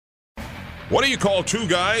What do you call two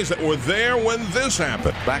guys that were there when this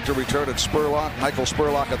happened? Back to return at Spurlock. Michael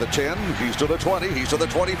Spurlock at the 10. He's to the 20. He's to the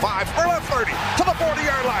 25. Or the 30. To the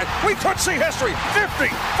 40-yard line. We could see history.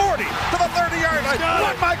 50, 40, to the 30-yard line.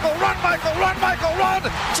 Run, Michael, run, Michael, run, Michael, run.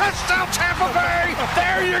 Touchdown, Tampa Bay.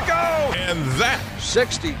 There you go. And that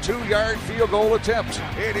 62-yard field goal attempt.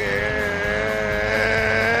 It is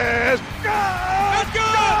good. It's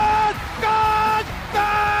good. Good.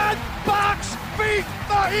 Good. Box beat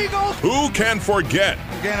the Eagles. who can forget?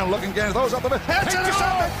 Gannon looking, Gannon throws up the middle. It's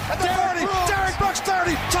intercepted at the 30. Derek Brooks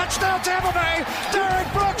 30. Touchdown Tampa Bay.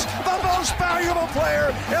 Derek Brooks, the most valuable player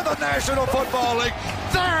in the National Football League.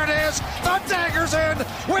 There it is. The dagger's in.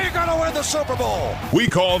 We're going to win the Super Bowl. We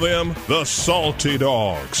call them the Salty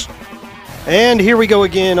Dogs. And here we go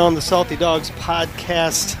again on the Salty Dogs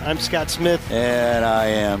podcast. I'm Scott Smith. And I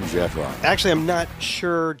am Jeff Rock. Actually, I'm not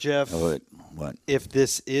sure, Jeff, What? if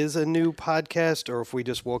this is a new podcast or if we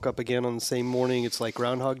just woke up again on the same morning. It's like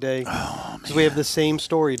Groundhog Day. Oh, because we have the same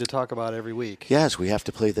story to talk about every week. Yes, we have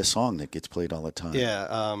to play the song that gets played all the time.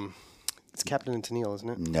 Yeah. It's Captain and Tennille, isn't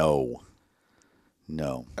it? No.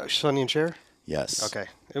 Sonny and Cher? Yes. Okay.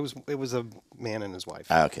 It was a man and his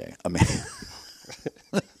wife. Okay. I mean,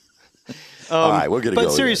 all right, we're gonna go.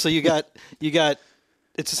 But seriously, you got.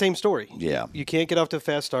 It's the same story. Yeah. You can't get off to a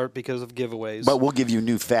fast start because of giveaways. But we'll give you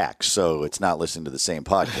new facts, so it's not listening to the same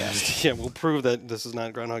podcast. Yeah, we'll prove that this is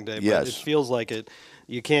not Groundhog Day. But Yes. it feels like it.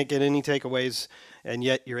 You can't get any takeaways, and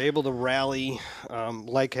yet you're able to rally,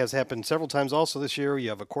 like has happened several times also this year. You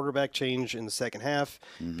have a quarterback change in the second half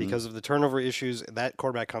because of the turnover issues. That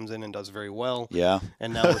quarterback comes in and does very well. Yeah.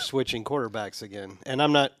 And now we're switching quarterbacks again. And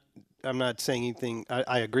I'm not saying anything.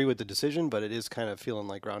 I agree with the decision, but it is kind of feeling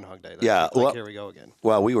like Groundhog Day. Yeah, well, here we go again.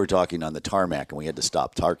 Well, we were talking on the tarmac, and we had to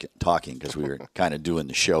stop talking because we were kind of doing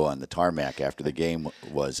the show on the tarmac after the game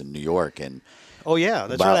was in New York. And Oh, yeah,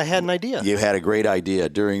 that's right. I had an idea. You had a great idea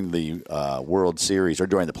during the World Series or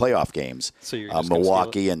during the playoff games. So you're just gonna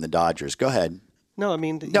Milwaukee and the Dodgers. Go ahead. No, I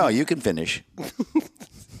mean. No, you can finish.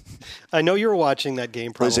 I know you were watching that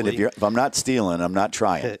game probably. Listen, if I'm not stealing, I'm not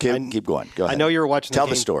trying. Keep going. Go ahead. I know you were watching Tell that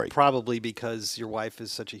game the story. probably because your wife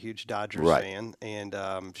is such a huge Dodgers Right. fan, and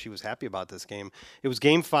she was happy about this game. It was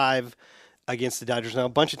Game 5 against the Dodgers. Now, a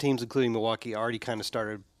bunch of teams, including Milwaukee, already kind of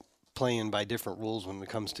started playing by different rules when it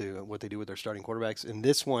comes to what they do with their starting quarterbacks. In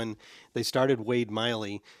this one, they started Wade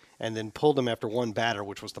Miley and then pulled him after one batter,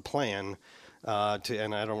 which was the plan.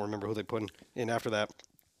 And I don't remember who they put in after that.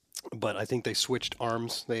 But I think they switched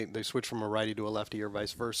arms. They switched from a righty to a lefty or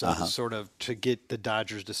vice versa, sort of to get the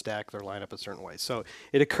Dodgers to stack their lineup a certain way. So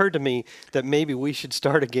it occurred to me that maybe we should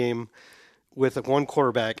start a game with one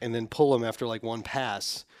quarterback and then pull him after like one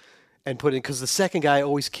pass and put in, because the second guy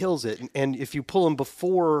always kills it. And if you pull him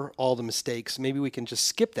before all the mistakes, maybe we can just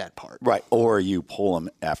skip that part. Right. Or you pull them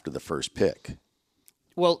after the first pick.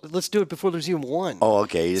 Well, let's do it before there's even one. Oh,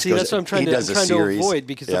 okay. He just See, goes- that's what I'm trying he to does a to series. avoid,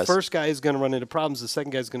 because the Yes. first guy is going to run into problems. The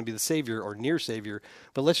second guy is going to be the savior or near savior.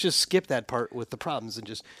 But let's just skip that part with the problems and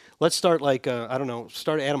just let's start like,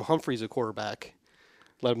 start Adam Humphries at quarterback,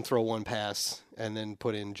 let him throw one pass, and then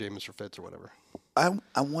put in Jameis or Fitz or whatever.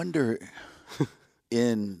 I wonder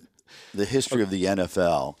in the history of the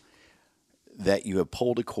NFL that you have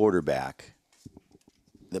pulled a quarterback,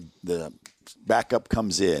 the backup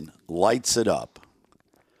comes in, lights it up,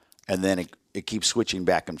 and then it keeps switching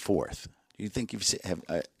back and forth. Do you think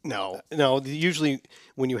No. Usually,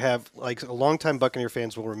 when you have like a longtime Buccaneer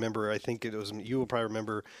fans will remember. I think you will probably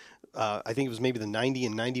remember. I think it was maybe the 90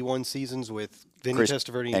 and 91 seasons with Vinny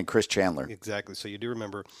Testaverde and Chris Chandler? Exactly. So you do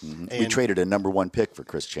remember. Mm-hmm. We traded a number 1 pick for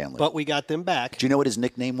Chris Chandler, but we got them back. do you know what his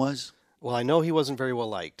nickname was? Well, I know he wasn't very well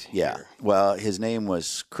liked. Yeah. here. Well, his name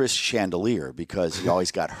was Chris Chandelier because he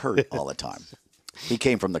always got hurt all the time. He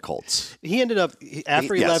came from the Colts. He ended up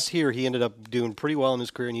after he Yes. left here. He ended up doing pretty well in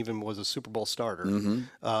his career and even was a Super Bowl starter.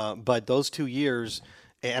 But those 2 years,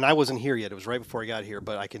 and I wasn't here yet. It was right before I got here.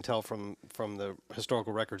 But I can tell from the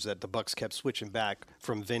historical records that the Bucs kept switching back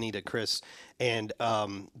from Vinny to Chris. And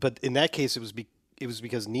but in that case, it was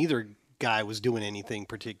because neither guy was doing anything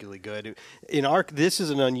particularly good. This is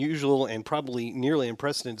an unusual and probably nearly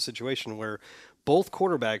unprecedented situation where both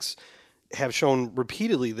quarterbacks have shown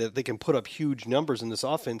repeatedly that they can put up huge numbers in this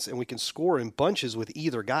offense, and we can score in bunches with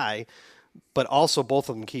either guy, but also both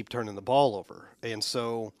of them keep turning the ball over. And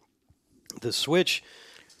so the switch,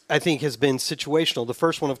 I think, has been situational. The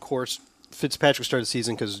first one, of course, Fitzpatrick started the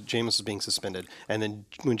season because Jameis was being suspended. And then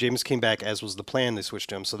when Jameis came back, as was the plan, they switched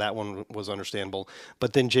him. So that one was understandable.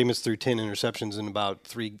 But then Jameis threw 10 interceptions in about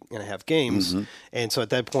 3.5 games. And so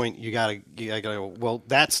at that point, you got to go, well,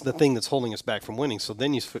 that's the thing that's holding us back from winning. So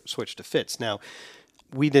then you switch to Fitz. Now,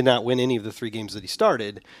 we did not win any of the 3 games that he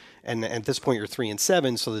started. And at this point, you're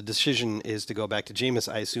 3-7. So the decision is to go back to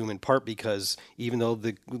Jameis, I assume, in part because even though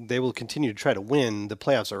they will continue to try to win, the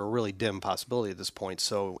playoffs are a really dim possibility at this point.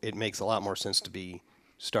 So it makes a lot more sense to be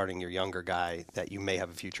starting your younger guy that you may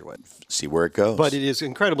have a future with. See where it goes. But it is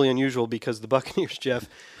incredibly unusual because the Buccaneers, Jeff,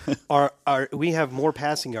 we have more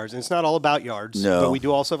passing yards. And it's not all about yards, No. but we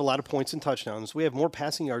do also have a lot of points and touchdowns. We have more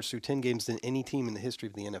passing yards through 10 games than any team in the history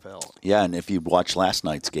of the NFL. Yeah, and if you watch last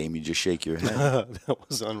night's game, you just shake your head. That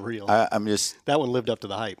was unreal. I'm just. That one lived up to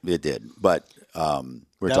the hype. It did, but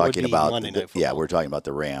we're That talking would be about Monday Night Football. yeah, we're talking about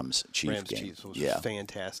the Rams Chiefs Rams game. Chiefs was yeah,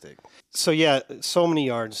 fantastic. So yeah, so many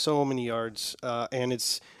yards, and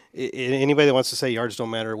it's. Anybody that wants to say yards don't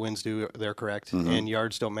matter, wins do, they're correct. Mm-hmm. And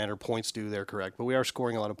yards don't matter, points do, they're correct. But we are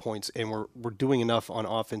scoring a lot of points, and we're doing enough on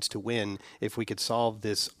offense to win if we could solve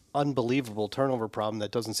this unbelievable turnover problem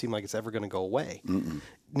that doesn't seem like it's ever going to go away.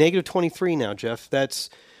 Negative 23 now, Jeff.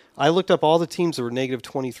 I looked up all the teams that were negative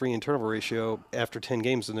 23 in turnover ratio after 10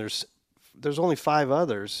 games, and there's only 5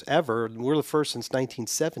 others ever. We're the first since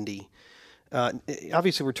 1970.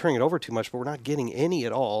 Obviously, we're turning it over too much, but we're not getting any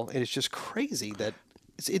at all. And it's just crazy that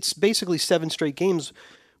it's basically 7 straight games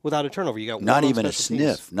without a turnover. You got not one on even a special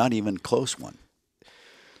teams. sniff, not even close one.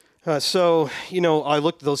 So, I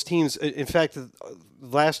looked at those teams. In fact, the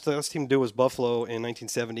last team to do was Buffalo in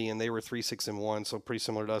 1970, and they were 3-6-1, so pretty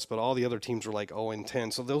similar to us. But all the other teams were like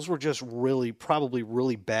 0-10. So those were just probably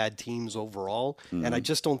really bad teams overall. Mm-hmm. And I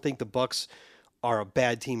just don't think the Bucs are a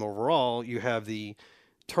bad team overall. You have the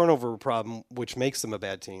turnover problem, which makes them a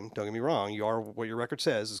bad team. Don't get me wrong. You are what your record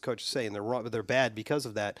says, as coaches say, and they're wrong, but they're bad because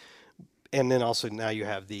of that. And then also now you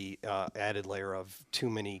have the added layer of too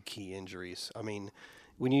many key injuries. I mean,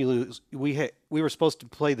 when you lose, we were supposed to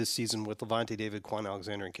play this season with Levante David, Quan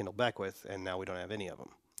Alexander, and Kendall Beckwith, and now we don't have any of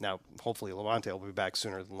them. Now, hopefully Levante will be back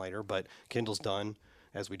sooner than later, but Kendall's done,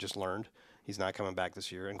 as we just learned. He's not coming back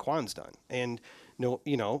this year, and Quan's done. And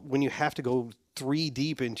when you have to go 3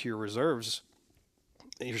 deep into your reserves,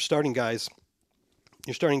 your starting guys.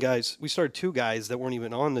 We started 2 guys that weren't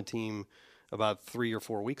even on the team about 3 or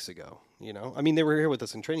 4 weeks ago. I mean, they were here with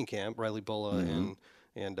us in training camp, Riley Bulla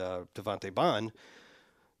and Devontae Bond.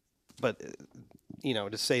 But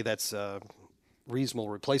to say that's a reasonable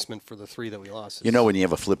replacement for the 3 that we lost. When you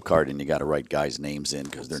have a flip card and you got to write guys' names in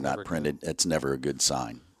because they're not printed, it's never a good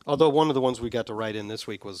sign. Although one of the ones we got to write in this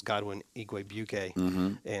week was Godwin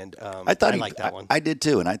Igwebuike, and I liked that one. I did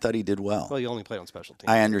too, and I thought he did well. Well, he only played on special teams.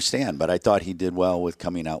 I understand, but I thought he did well with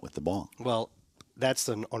coming out with the ball. Well, that's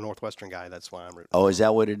a Northwestern guy. That's why I'm rooting. Oh, is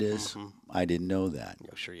that what it is? Mm-hmm. I didn't know that.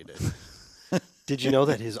 Oh, sure you did. Did you know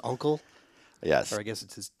that his uncle, yes, or I guess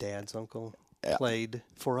it's his dad's uncle, played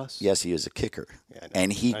for us? Yes, he is a kicker, yeah,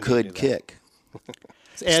 and he could kick.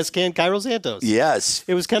 As can Cairo Santos. Yes.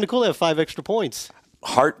 It was kind of cool to have 5 extra points.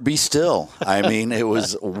 Heart be still. I mean, it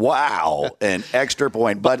was, wow, an extra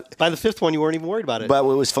point. But by the 5th one, you weren't even worried about it. But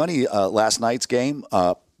what was funny, last night's game,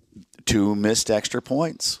 2 missed extra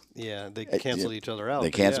points. Yeah, they canceled each other out. They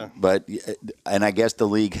canceled, and I guess the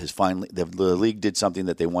league has finally, the league did something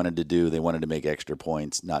that they wanted to do. They wanted to make extra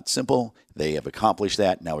points not simple. They have accomplished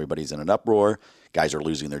that. Now everybody's in an uproar. Guys are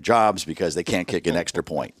losing their jobs because they can't kick an extra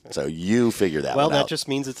point. So you figure that one out. Well, that just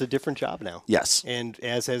means it's a different job now. Yes. And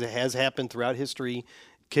as it has happened throughout history,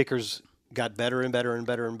 kickers got better and better and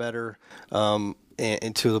better and better. And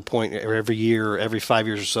to the point where every year, every 5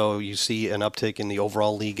 years or so, you see an uptick in the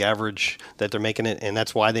overall league average that they're making it. And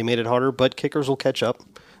that's why they made it harder. But kickers will catch up.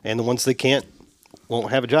 And the ones that can't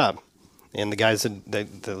won't have a job. And the guys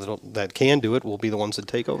that can do it will be the ones that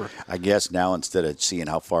take over. I guess now instead of seeing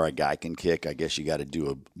how far a guy can kick, I guess you got to do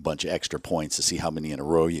a bunch of extra points to see how many in a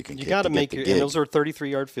row you can kick. You got to make and those are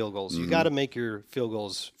 33-yard field goals. You got to make your field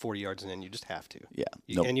goals 40 yards and in. You just have to. Yeah.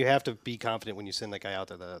 And you have to be confident when you send that guy out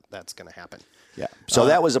there that that's going to happen. Yeah. So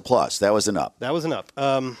that was a plus. That was an up. That was an up.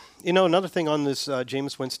 Another thing on this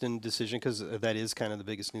Jameis Winston decision, because that is kind of the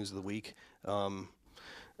biggest news of the week.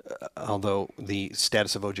 Although the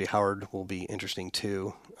status of O.J. Howard will be interesting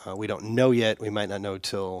too. We don't know yet. We might not know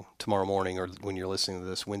till tomorrow morning or when you're listening to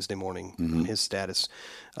this Wednesday morning, his status.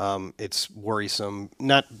 It's worrisome.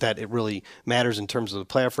 Not that it really matters in terms of the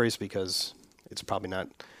playoff race because it's probably not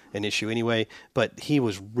an issue anyway, but he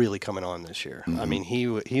was really coming on this year. I mean,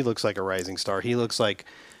 he looks like a rising star. He looks like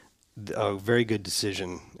a very good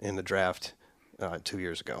decision in the draft 2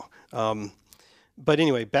 years ago. But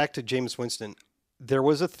anyway, back to Jameis Winston. There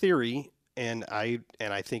was a theory, and I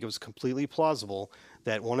think it was completely plausible,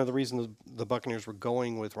 that one of the reasons the Buccaneers were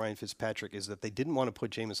going with Ryan Fitzpatrick is that they didn't want to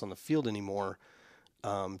put Jameis on the field anymore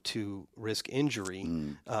to risk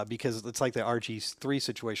injury because it's like the RG3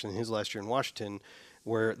 situation in his last year in Washington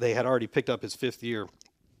where they had already picked up his 5th year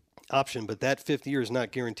option, but that 5th year is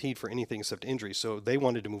not guaranteed for anything except injury. So they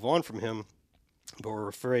wanted to move on from him, but were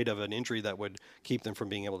afraid of an injury that would keep them from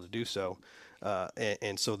being able to do so.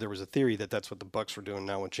 And so there was a theory that that's what the Bucs were doing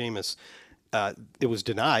now with Jameis. It was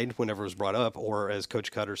denied whenever it was brought up, or as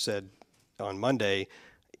Coach Cutter said on Monday,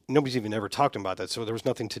 nobody's even ever talked about that, so there was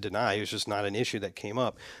nothing to deny. It was just not an issue that came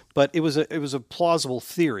up. But it was a plausible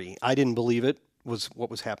theory. I didn't believe it was what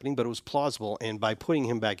was happening, but it was plausible. And by putting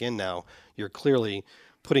him back in now, you're clearly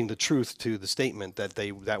putting the truth to the statement that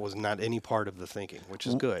that was not any part of the thinking, which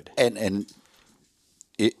is good. And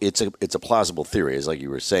it's a plausible theory, as like you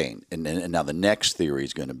were saying. And now the next theory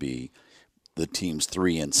is going to be the team's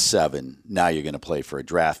 3 and 7. Now you're going to play for a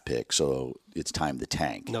draft pick, so it's time to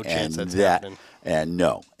tank. No chance that's happening. And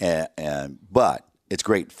no, but it's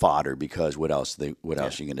great fodder because what else are you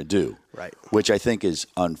going to do? Right. Which I think is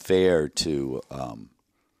unfair to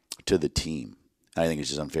the team. I think it's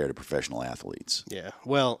just unfair to professional athletes. Yeah.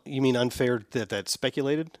 Well, you mean unfair that that's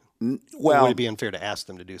speculated? Well, or would it be unfair to ask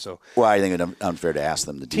them to do so? Well, I think it's unfair to ask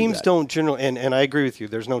them to do Teams that. don't generally, and I agree with you,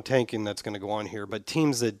 there's no tanking that's going to go on here, but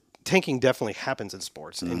tanking definitely happens in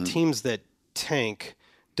sports, and teams that tank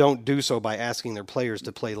don't do so by asking their players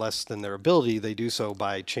to play less than their ability. They do so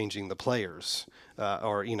by changing the players,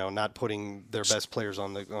 or not putting their best players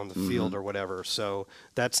on the field or whatever. So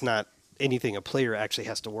that's not anything a player actually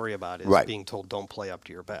has to worry about, is being told don't play up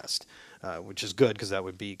to your best, which is good because that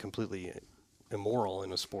would be completely immoral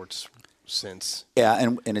in a sports sense. Yeah,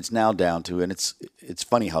 and it's now down to, and it's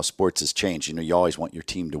funny how sports has changed. You always want your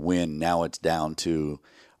team to win. Now it's down to,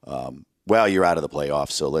 well, you're out of the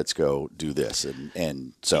playoffs, so let's go do this.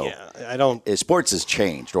 And so sports has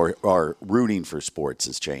changed, or rooting for sports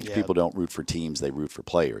has changed. Yeah. People don't root for teams, they root for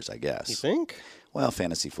players, I guess. You think? Well,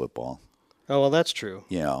 fantasy football. Oh, well, that's true.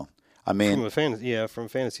 I mean, from a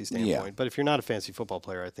fantasy standpoint. Yeah. But if you're not a fantasy football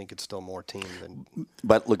player, I think it's still more team than.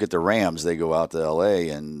 But look at the Rams. They go out to L.A.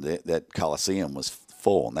 and that Coliseum was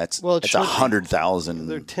full, and that's 100,000.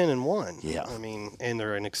 They're 10-1. Yeah, I mean, and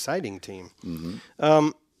they're an exciting team. Mm-hmm.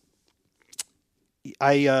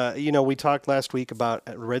 We talked last week about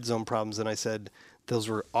red zone problems, and I said those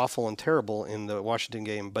were awful and terrible in the Washington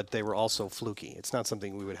game, but they were also fluky. It's not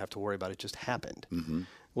something we would have to worry about. It just happened. Mm-hmm.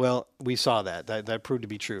 Well, we saw that proved to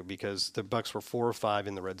be true because the Bucs were 4 or 5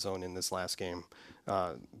 in the red zone in this last game.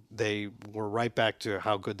 They were right back to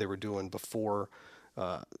how good they were doing before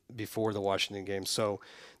the Washington game. So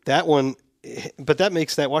that one, but that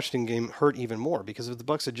makes that Washington game hurt even more because if the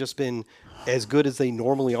Bucs had just been as good as they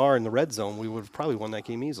normally are in the red zone, we would have probably won that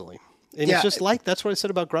game easily. And it's just that's what I said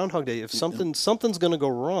about Groundhog Day. If something's going to go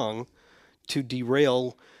wrong to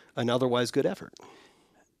derail an otherwise good effort.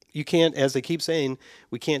 You can't, as they keep saying,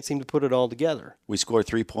 we can't seem to put it all together. We scored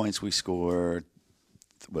 3 points. We scored,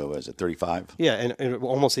 what was it, 35? Yeah, and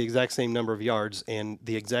almost the exact same number of yards and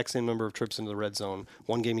the exact same number of trips into the red zone.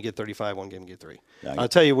 One game you get 35, one game you get 3. Yeah, I'll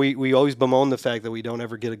tell you, we always bemoan the fact that we don't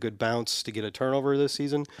ever get a good bounce to get a turnover this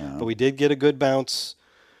season, but we did get a good bounce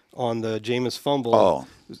on the Jameis fumble. Oh.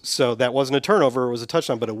 So that wasn't a turnover, it was a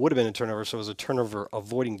touchdown, but it would have been a turnover, so it was a turnover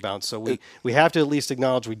avoiding bounce. So we have to at least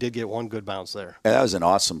acknowledge we did get one good bounce there. And that was an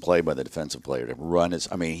awesome play by the defensive player to run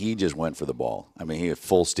he just went for the ball. I mean, he had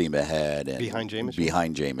full steam ahead. And behind Jameis?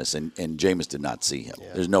 Behind Jameis, and Jameis did not see him.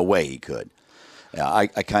 Yeah. There's no way he could. I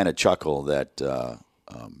kind of chuckle that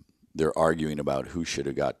they're arguing about who should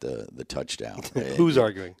have got the touchdown. Who's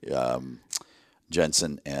arguing?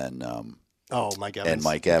 Jensen and Mike Evans. And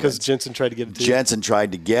Mike Evans. Because Jensen tried to get it to Jensen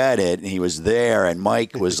tried to get it, and he was there, and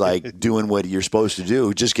Mike was like doing what you're supposed to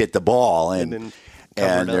do, just get the ball. And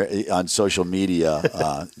on social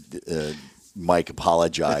media, Mike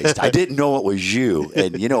apologized. I didn't know it was you.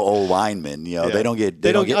 And, old linemen, they don't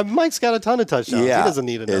get. Mike's got a ton of touchdowns. Yeah, he doesn't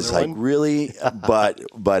need another it's one. It's like, really?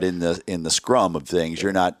 but in the scrum of things,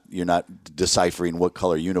 you're not deciphering what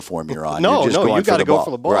color uniform you're on. No, you're just going you got to go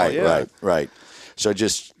for the ball. Right. So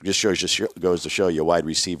just goes to show you a wide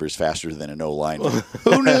receiver is faster than an O-lineman.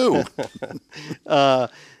 Who knew?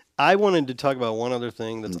 I wanted to talk about one other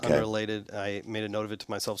thing that's unrelated. I made a note of it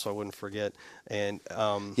to myself so I wouldn't forget. And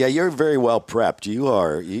you're very well prepped. You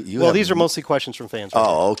are. These are mostly questions from fans.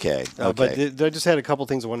 Okay. But I just had a couple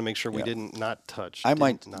things I wanted to make sure we didn't not touch. I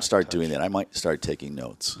might start doing that. I might start taking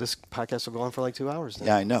notes. This podcast will go on for like 2 hours then.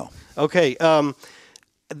 Yeah, I know. Okay.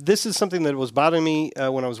 This is something that was bothering me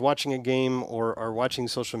when I was watching a game or watching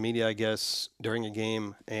social media, I guess, during a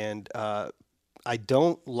game. And I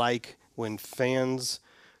don't like when fans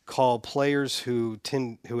call players who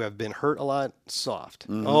have been hurt a lot soft.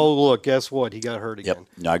 Mm-hmm. Oh, look, guess what? He got hurt again.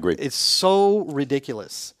 Yep. No, I agree. It's so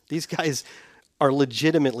ridiculous. These guys are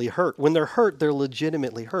legitimately hurt. When they're hurt, they're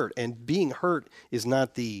legitimately hurt. And being hurt is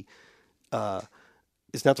not the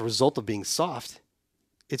is not the result of being soft.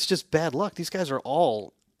 It's just bad luck. These guys are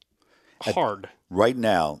all hard. Right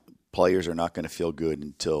now, players are not going to feel good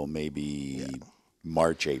until maybe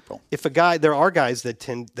March, April. If there are guys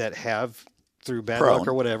that have through bad Prone. luck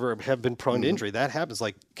or whatever have been prone to injury. That happens,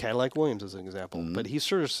 like Cadillac Williams as an example. But he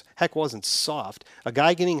sure as heck wasn't soft. A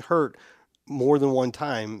guy getting hurt more than one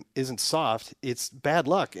time isn't soft. It's bad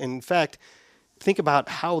luck. And in fact, think about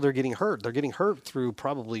how they're getting hurt. They're getting hurt through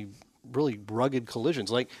probably really rugged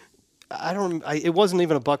collisions. Like it wasn't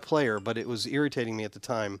even a Buck player, but it was irritating me at the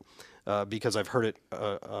time because I've heard it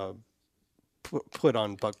put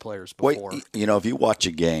on Buck players before. Well, you know, if you watch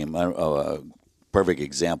a game, a perfect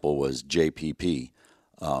example was JPP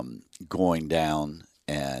going down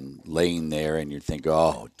and laying there, and you think,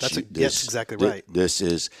 oh, that's this, exactly right. This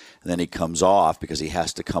is, and then he comes off because he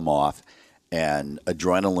has to come off, and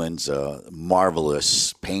adrenaline's a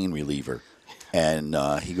marvelous pain reliever, and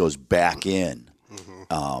he goes back in.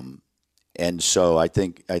 And so I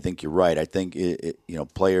think you're right. I think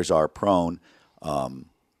players are prone.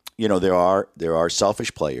 There are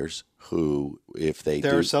selfish players who, if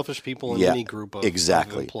there are selfish people in any group of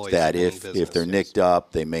employees that if they're nicked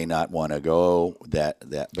up, they may not want to go. But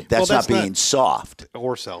that's not being soft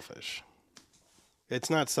or selfish. It's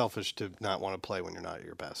not selfish to not want to play when you're not at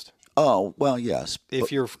your best. Oh well, yes.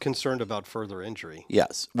 If you're concerned about further injury,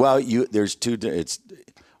 yes. Well, there's two.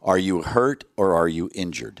 Are you hurt or are you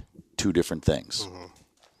injured? Two different things.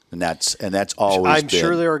 And that's always I'm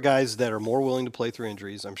sure there are guys that are more willing to play through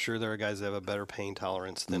injuries. I'm sure there are guys that have a better pain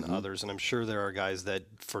tolerance than others. And I'm sure there are guys that,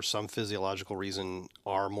 for some physiological reason,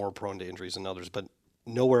 are more prone to injuries than others. But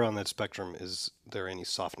nowhere on that spectrum is there any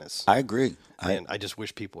softness. I agree. And I just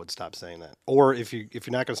wish people would stop saying that. Or if you're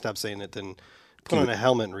not going to stop saying it, then put on a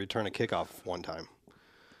helmet and return a kickoff one time.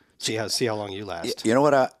 See how long you last. You know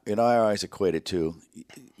what I always equate it to?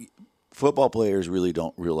 Football players really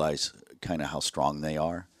don't realize kind of how strong they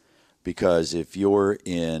are. Because if you're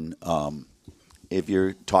if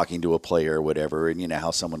you're talking to a player or whatever, and you know how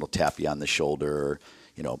someone will tap you on the shoulder,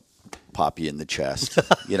 or, pop you in the chest,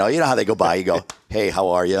 you know how they go by, you go, hey, how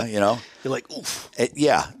are you? You're like, oof.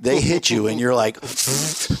 They hit you, and you're like,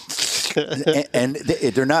 and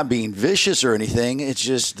they're not being vicious or anything. It's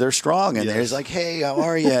just they're strong, and they're just like, hey, how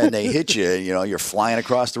are you? And they hit you, and you're flying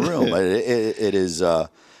across the room.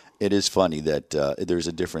 It is funny that there's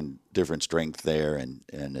a different strength there and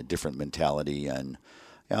a different mentality, and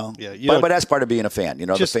but that's part of being a fan.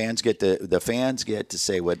 The fans get to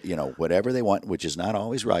say whatever they want, which is not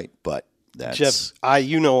always right, but that's Jeff.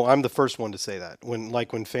 I'm the first one to say that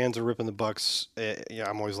when fans are ripping the Bucks,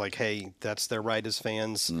 I'm always like, hey, that's their right as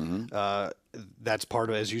fans. That's part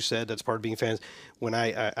of, as you said, that's part of being fans. When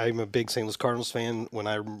I'm a big St. Louis Cardinals fan, when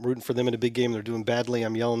I'm rooting for them in a big game, they're doing badly,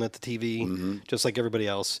 I'm yelling at the TV, just like everybody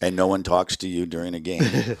else. And no one talks to you during a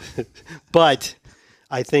game. But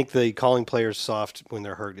I think the calling players soft when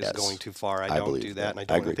they're hurt is going too far. I don't do that, and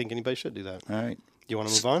I don't think anybody should do that. All right. Do you want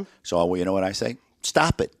to move on? So you know what I say?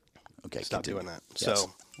 Stop it. Okay. Stop doing that. Yes.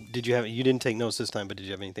 So you didn't take notes this time, but did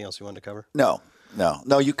you have anything else you wanted to cover? No,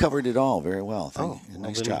 you covered it all very well. Thank you.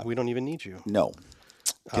 Nice job. We don't even need you. No.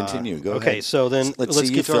 Continue. Go ahead. Okay, so then let's see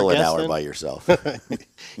you get to fill our an guest hour then. by yourself.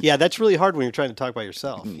 Yeah, that's really hard when you're trying to talk by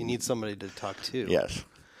yourself. You need somebody to talk to. Yes.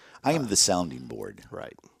 I am the sounding board.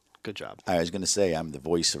 Right. Good job. I was going to say I'm the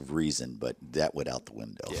voice of reason, but that went out the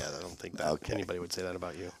window. Yeah, I don't think that anybody would say that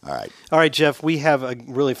about you. All right, Jeff, we have a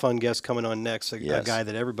really fun guest coming on next, a guy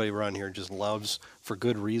that everybody around here just loves for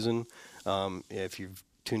good reason. If you've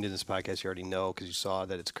tuned in this podcast, you already know because you saw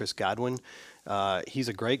that it's Chris Godwin. He's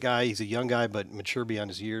a great guy. He's a young guy, but mature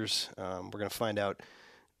beyond his years. We're going to find out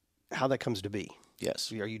how that comes to be.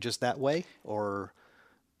 Yes. Are you just that way, or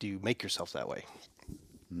do you make yourself that way?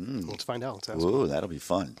 Let's find out. Let's ask Ooh, him. that'll be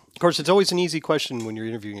fun. Of course, it's always an easy question when you're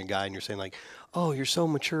interviewing a guy and you're saying like, "Oh, you're so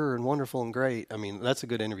mature and wonderful and great." I mean, that's a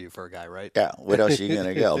good interview for a guy, right? Yeah. What else are you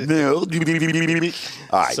gonna go?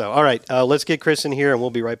 All right. So, all right, let's get Chris in here, and we'll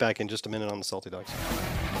be right back in just a minute on the Salty Dogs.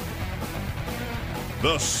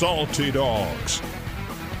 The Salty Dogs.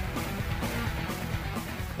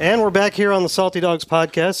 And we're back here on the Salty Dogs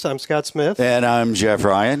podcast. I'm Scott Smith. And I'm Jeff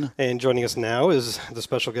Ryan. And joining us now is the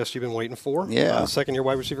special guest you've been waiting for. Yeah. Second-year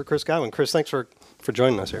wide receiver Chris Godwin. Chris, thanks for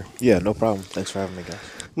joining us here. Yeah, no problem. Thanks for having me, guys.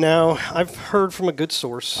 Now, I've heard from a good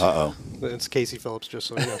source. Uh-oh. It's Casey Phillips, just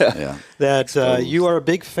so you know. Yeah. That you are a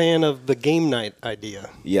big fan of the game night idea.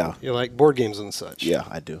 Yeah. You like board games and such. Yeah,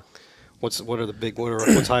 I do. What's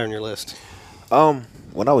high on your list?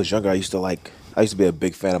 When I was younger, I used to like I used to be a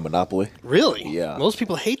big fan of Monopoly. Really? Yeah. Most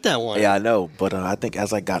people hate that one. Yeah, I know, but I think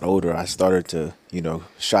as I got older, I started to,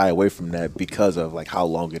 shy away from that because of like how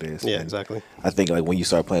long it is. Yeah, And exactly. I think like when you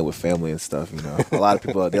start playing with family and stuff, a lot of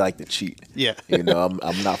people they like to cheat. Yeah.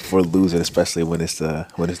 I'm not for losing, especially when it's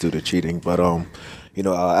due to cheating. But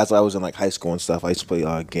as I was in like high school and stuff, I used to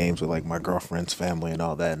play games with like my girlfriend's family and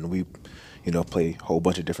all that, and we, play a whole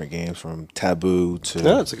bunch of different games from Taboo to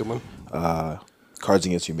No, that's a good one. Cards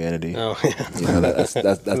Against Humanity. Oh, yeah.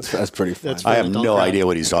 That's pretty fun. That's I have Don't no cry. idea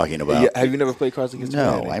what he's talking about. Yeah, have you never played Cards Against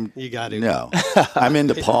No, Humanity? You got to. no. I'm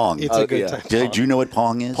into Pong. It's a good yeah. time. Did you know what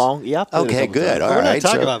Pong is? Pong? Yeah, I played it a Okay, couple good. times. All We're right. not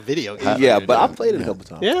talking so- about video games. Yeah, but I played it a couple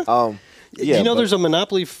times. Yeah? Yeah. you know but there's a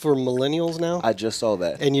monopoly for millennials now? I just saw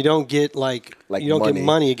that. And you don't get Like you don't money. get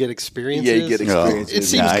money, you get experiences. Yeah, you get No. experiences. It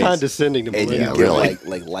seems Nice. condescending to and you millennials. get really.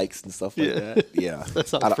 like likes and stuff like that. Yeah, That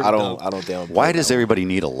sounds I pretty don't. dumb. I don't damn. Why does everybody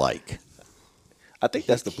need a like? I think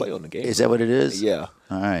that's the play on the game. Is that what it is? Yeah.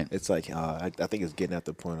 All right. It's like I think it's getting at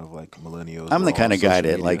the point of like millennials. I'm the are kind on of guy social that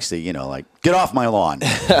media. likes to, like, get off my lawn.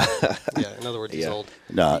 Yeah, in other words, he's Yeah. old.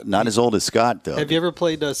 No, not as old as Scott, though. Have you ever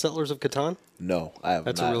played Settlers of Catan? No, I have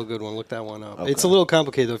That's not. a real good one. Look that one up. Okay. It's a little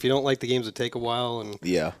complicated though. If you don't like the games that take a while and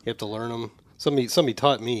Yeah. you have to learn them. Somebody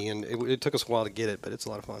taught me, and it took us a while to get it, but it's a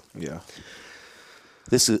lot of fun. Yeah.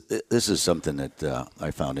 This is something that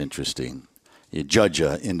I found interesting. You judge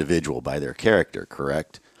an individual by their character,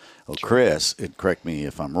 correct? Well, Chris, correct me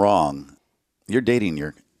if I'm wrong. You're dating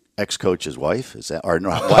your ex-coach's wife, is that or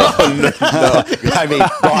not? Wife? no, I mean,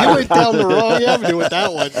 You went down the wrong avenue with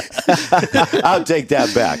that one. I'll take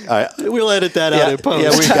that back. We'll edit that out in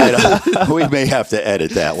post. Yeah, we may have to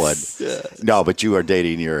edit that one. No, but you are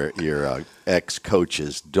dating your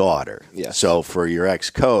ex-coach's daughter. Yes. So for your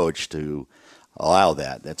ex-coach to allow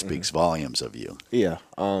that speaks volumes of you. Yeah.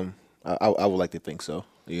 I would like to think so.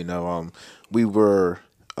 We were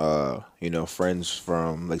friends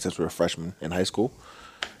from like since we were freshmen in high school,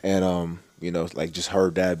 and like just her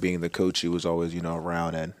dad being the coach, he was always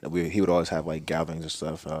around, and he would always have like gatherings and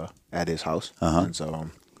stuff at his house, and so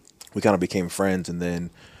we kind of became friends, and then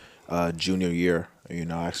junior year,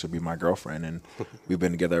 actually be my girlfriend, and we've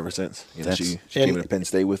been together ever since. She came to Penn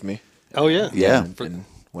State with me. Oh yeah, Yeah. And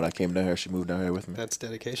when I came down here, she moved down here with me. That's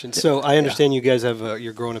dedication. So I understand you guys have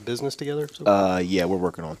you're growing a business together. So? Yeah, we're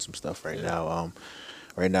working on some stuff right now.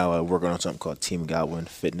 Right now, we're working on something called Team Godwin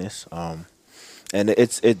Fitness, and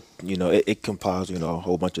it compiles a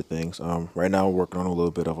whole bunch of things. Right now, we're working on a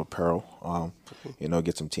little bit of apparel.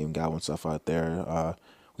 Get some Team Godwin stuff out there.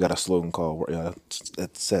 We got a slogan called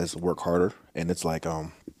that says "Work Harder," and it's like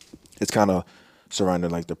it's kind of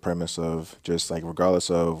surrounding like the premise of just like regardless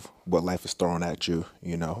of what life is throwing at you,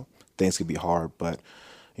 things can be hard, but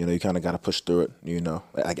you kind of got to push through it.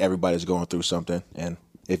 Like everybody's going through something, and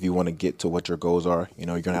if you want to get to what your goals are,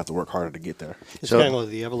 you're gonna have to work harder to get there. It's So- kind of like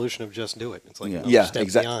the evolution of just do it. It's like another Yeah, step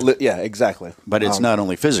exactly. beyond. Yeah, exactly. But it's not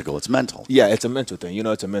only physical; it's mental. Yeah, it's a mental thing.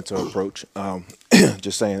 It's a mental approach.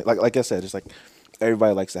 Just saying, like I said, it's like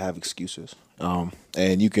everybody likes to have excuses,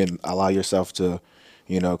 and you can allow yourself to,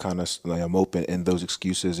 kind of like mope in those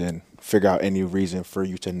excuses and figure out any reason for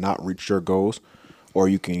you to not reach your goals, or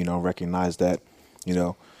you can, recognize that,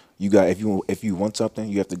 you got if you want something,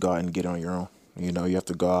 you have to go out and get it on your own. You have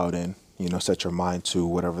to go out and set your mind to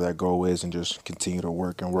whatever that goal is, and just continue to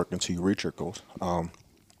work until you reach your goals.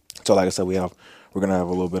 So like I said, we're gonna have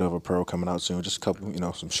a little bit of apparel coming out soon, just a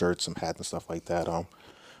couple, some shirts, some hats and stuff like that.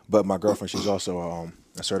 But my girlfriend, she's also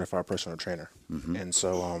a certified personal trainer, and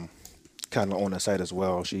so kind of on the site as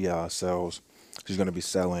well, she sells. She's gonna be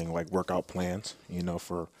selling like workout plans,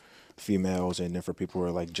 for females, and then for people who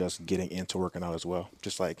are like just getting into working out as well,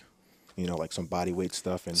 just like like some body weight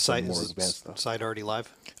stuff and some Site more is advanced stuff. site already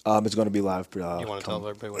live. It's going to be live. You want to tell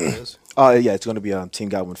everybody what it is? Yeah, it's going to be on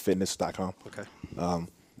teamgodwinfitness.com. Okay.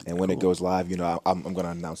 And when it goes live, I'm going to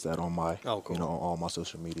announce that on my, Oh, cool. on all my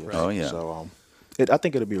social media. Oh, yeah. So, I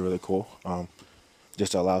think it'll be really cool.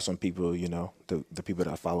 Just to allow some people, the people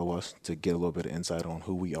that follow us to get a little bit of insight on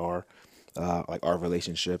who we are, like our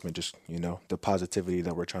relationship, and just the positivity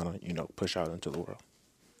that we're trying to push out into the world.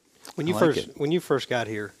 When you like it. when you first got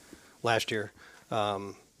here last year,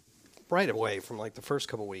 right away from like the first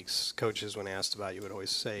couple weeks, coaches when asked about you would always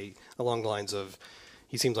say along the lines of,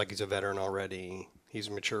 "He seems like he's a veteran already. He's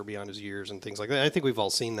mature beyond his years," and things like that. I think we've all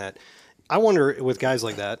seen that. I wonder with guys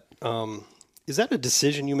like that, is that a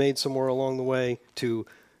decision you made somewhere along the way to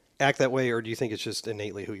act that way, or do you think it's just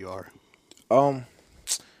innately who you are?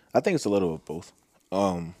 I think it's a little of both.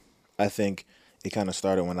 I think it kind of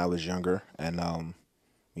started when I was younger, and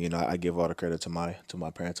I give all the credit to my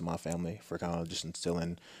parents and my family for kind of just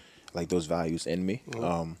instilling like those values in me.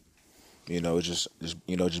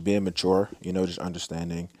 just being mature, just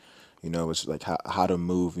understanding, it's like how to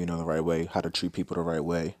move, the right way, how to treat people the right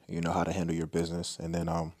way, how to handle your business. And then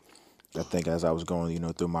I think as I was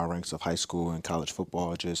going, through my ranks of high school and college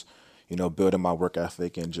football, just, building my work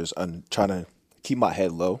ethic and just trying to keep my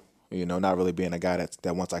head low, not really being a guy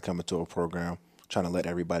that once I come into a program, trying to let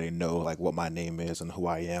everybody know like what my name is and who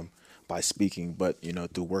I am by speaking, but,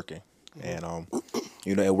 through working. And,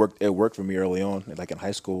 it worked for me early on, like in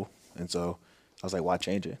high school. And so I was like, why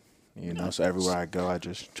change it? So everywhere I go, I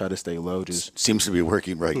just try to stay low. Just seems to be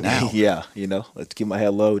working right now. Yeah, let's keep my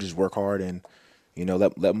head low, just work hard, and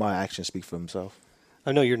let my actions speak for themselves.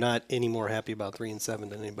 I know you're not any more happy about 3-7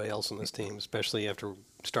 than anybody else on this team, especially after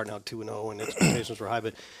starting out 2-0 and expectations were high.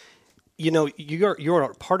 But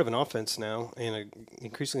you're part of an offense now, and an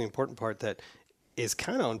increasingly important part that is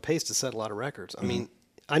kind of on pace to set a lot of records. I mean,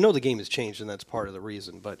 I know the game has changed, and that's part of the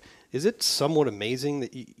reason. But is it somewhat amazing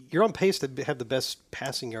that you're on pace to have the best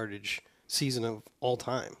passing yardage season of all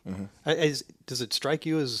time? Does it strike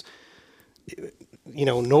you as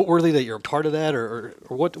noteworthy that you're a part of that, or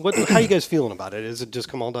what? How are you guys feeling about it? Is it just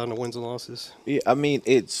come all down to wins and losses? Yeah, I mean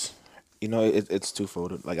it's it's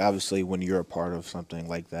twofold. Like obviously when you're a part of something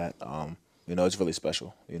like that, it's really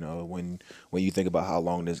special. When you think about how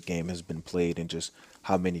long this game has been played and just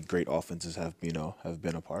how many great offenses have been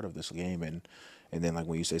a part of this game, and then like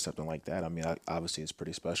when you say something like that, I mean obviously it's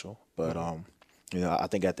pretty special. But I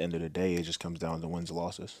think at the end of the day it just comes down to wins and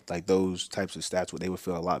losses. Like those types of stats, they would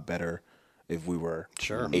feel a lot better if we were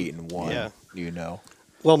 8-1. Yeah.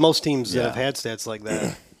 Well, most teams that have had stats like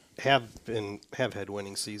that have had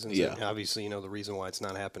winning seasons. Yeah. And obviously, the reason why it's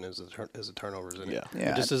not happened is the turnovers in it.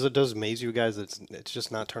 Yeah. Just as it does amaze you guys, it's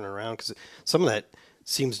just not turning around, because some of that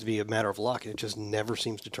seems to be a matter of luck, and it just never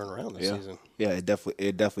seems to turn around this season. Yeah, it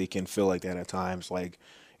definitely can feel like that at times. Like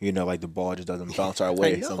like the ball just doesn't bounce our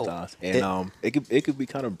way sometimes, and it could be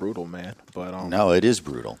kind of brutal, man. But no, it is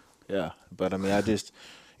brutal. Yeah, but I mean, I just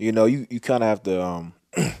you kind of have to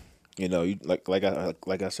you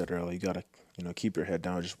like I said earlier, you gotta keep your head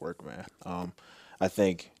down and just work, man. I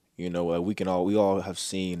think we all have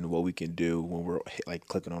seen what we can do when we're like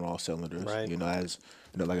clicking on all cylinders. Right. As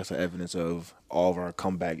like I said, evidence of all of our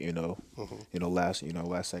comeback. Last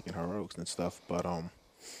second heroics and stuff. But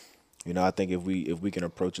I think if we can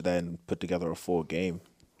approach that and put together a full game,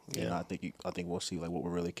 I think we'll see like what we're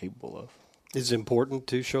really capable of. Is it important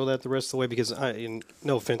to show that the rest of the way? Because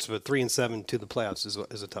no offense, but 3-7 to the playoffs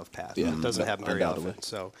is a tough path. Yeah. It doesn't happen very often.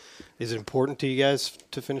 So, is it important to you guys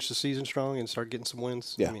to finish the season strong and start getting some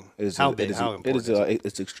wins? Yeah, I mean, how important?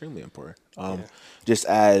 It's extremely important. Just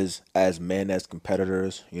as men, as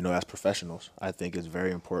competitors, as professionals, I think it's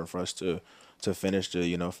very important for us to finish the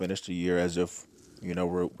year as if we're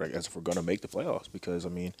going to make the playoffs. Because I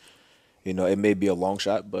mean, it may be a long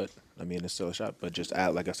shot, but I mean, it's still a shot. But just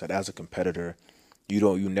like I said, as a competitor,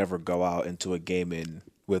 you never go out into a game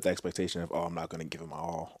with the expectation of, I'm not going to give it my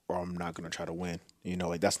all, or I'm not going to try to win.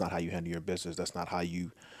 Like that's not how you handle your business. That's not how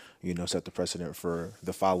you set the precedent for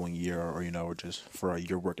the following year, or just for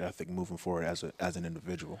your work ethic moving forward as an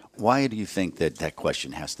individual. Why do you think that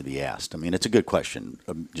question has to be asked? I mean, it's a good question.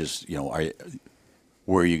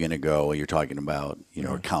 Where are you going to go? You're talking about,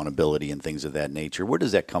 accountability and things of that nature. Where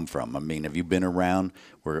does that come from? I mean, have you been around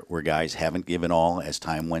where guys haven't given all as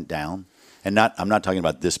time went down? And I'm not talking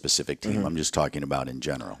about this specific team. I'm just talking about in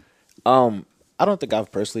general. I don't think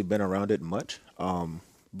I've personally been around it much.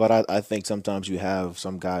 But I think sometimes you have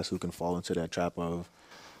some guys who can fall into that trap of,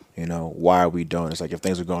 why are we doing? It's like if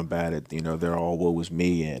things are going bad, they're all woe was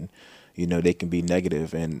me, and, they can be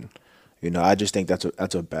negative. And I just think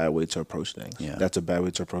that's a bad way to approach things. Yeah. That's a bad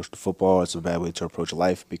way to approach the football. It's a bad way to approach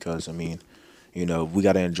life, because I mean, we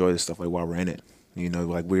got to enjoy this stuff like while we're in it.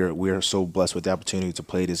 Like we're so blessed with the opportunity to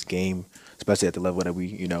play this game, especially at the level that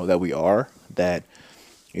we are. That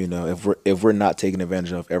if we're not taking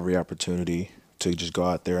advantage of every opportunity to just go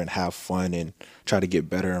out there and have fun and try to get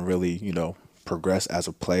better and really progress as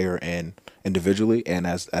a player and individually and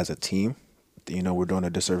as a team, we're doing a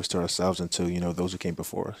disservice to ourselves and to those who came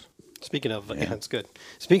before us. Speaking of, that's good.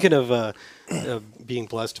 Speaking of being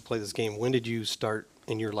blessed to play this game, when did you start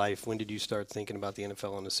in your life? When did you start thinking about the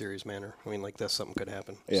NFL in a serious manner? I mean, like that's something could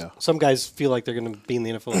happen. Yeah. Some guys feel like they're going to be in the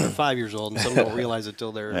NFL when they're 5 years old, and some don't realize it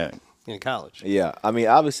till they're in college. Yeah, I mean,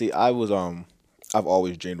 obviously, I've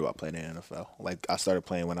always dreamed about playing in the NFL. Like I started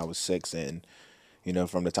playing when I was 6, and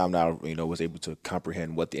from the time that I was able to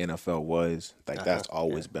comprehend what the NFL was, like that's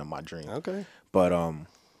always been my dream. Okay. But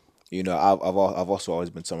I've also always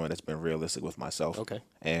been someone that's been realistic with myself. Okay.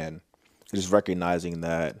 And just recognizing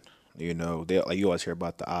that, they like you always hear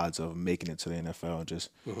about the odds of making it to the NFL and just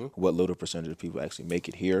what little percentage of people actually make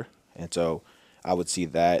it here. And so I would see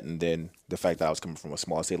that, and then the fact that I was coming from a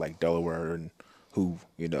small state like Delaware, and who,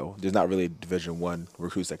 there's not really Division I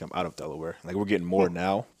recruits that come out of Delaware. Like, we're getting more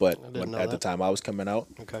now, but at the time I was coming out,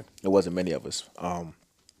 it wasn't many of us.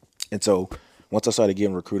 And so once I started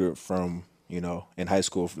getting recruited from, in high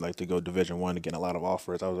school to go Division I and getting a lot of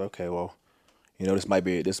offers, I was like, okay, well, this might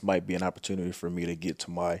be an opportunity for me to get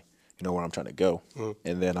to my, where I'm trying to go.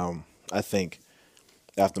 And then I think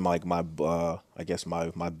after my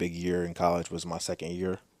big year in college was my second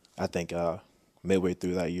year. I think midway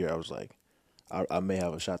through that year, I was like, I may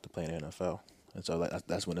have a shot to play in the NFL. And so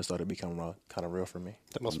that's when it started becoming kind of real for me.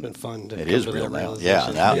 That must have been fun. It is real now.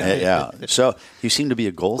 Yeah. So you seem to be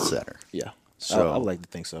a goal setter. Yeah. So I would like to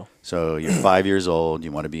think so. So you're 5 years old.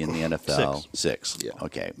 You want to be in the NFL. Six. Yeah.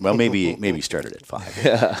 Okay. Well, maybe started at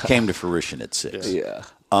 5. Came to fruition at 6. Yeah.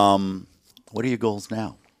 What are your goals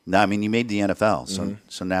now? Now, I mean, you made the NFL.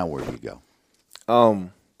 So now where do you go?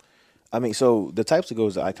 I mean, so the types of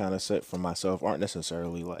goals that I kind of set for myself aren't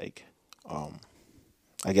necessarily like,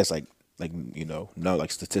 I guess like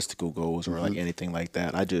statistical goals or like anything like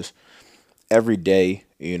that. I just every day,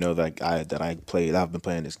 that I've been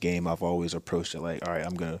playing this game, I've always approached it like, all right,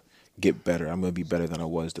 I'm gonna get better. I'm gonna be better than I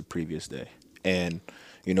was the previous day, and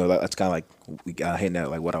that's kind of like we got hitting at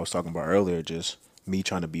like what I was talking about earlier, just me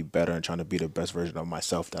trying to be better and trying to be the best version of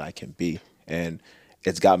myself that I can be, and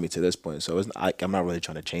it's got me to this point. So I'm not really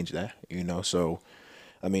trying to change that, So,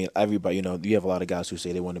 I mean, everybody, you have a lot of guys who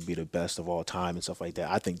say they want to be the best of all time and stuff like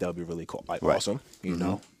that. I think that would be really cool, like awesome,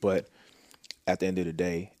 But at the end of the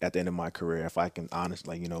day, at the end of my career, if I can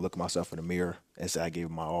honestly, look at myself in the mirror and say I gave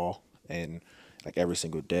it my all, and like every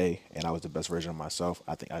single day, and I was the best version of myself,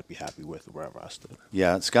 I think I'd be happy with wherever I stood.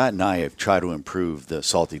 Yeah, Scott and I have tried to improve the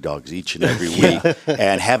Salty Dogs each and every week,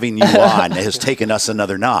 and having you on has taken us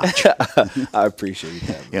another notch. I appreciate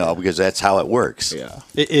that. Because that's how it works. Yeah,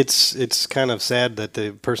 it's kind of sad that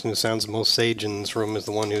the person who sounds most sage in this room is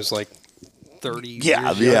the one who's like 30.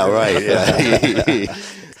 Yeah, years younger. Right. Yeah.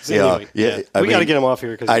 So anyway, we got to get him off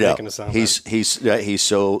here because he's making us sound. He's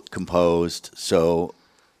so composed, so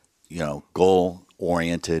goal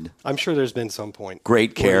oriented. I'm sure there's been some point.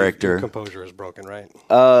 Great character. Your composure is broken, right?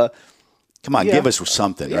 Come on, give us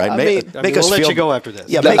something, right? Make us we'll let you go after this.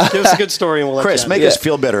 Yeah, give us a good story and we'll let Chris, you make us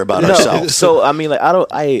feel better about ourselves. So I mean, like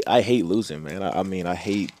I hate losing, man.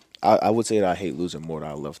 I would say that I hate losing more than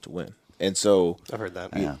I love to win. And so I've heard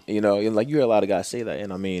that. Yeah. Like you hear a lot of guys say that,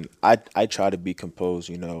 and I mean, I try to be composed,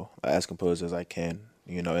 as composed as I can,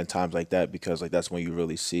 in times like that, because like that's when you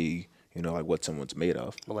really see, like what someone's made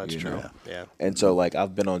of. Well, that's true. Yeah. And so like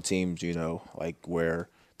I've been on teams, like where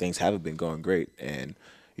things haven't been going great, and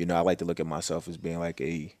I like to look at myself as being like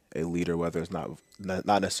a leader, whether it's not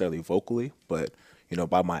necessarily vocally, but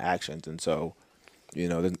by my actions. And so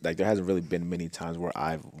like there hasn't really been many times where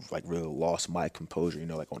I've like really lost my composure,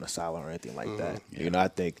 like on a sideline or anything like that.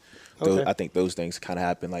 I think those things kind of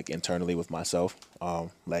happen like internally with myself.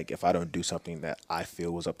 Like if I don't do something that I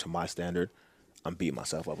feel was up to my standard, I'm beating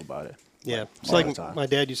myself up about it. Yeah, it's like my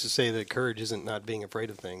dad used to say that courage isn't not being afraid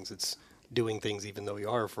of things; it's doing things even though you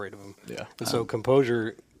are afraid of them. Yeah, and so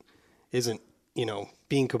composure isn't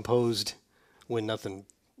being composed when nothing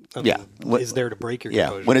is there to break your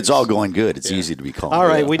composure. When it's all going good, it's easy to be calm. All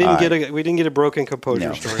right, we didn't get a broken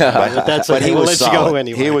composure story, but that's okay. He we'll was let solid. you go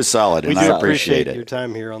anyway. He was solid, and I appreciate it. Your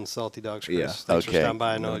time here on the Salty Dogs, Chris. Yeah. Thanks for stopping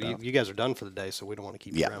by. I know you guys are done for the day, so we don't want to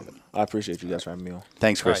keep you around. But I appreciate you guys for having me on.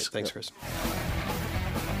 Thanks, Chris. All right, thanks, Chris.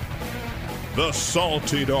 The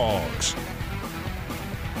Salty Dogs.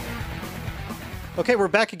 Okay, we're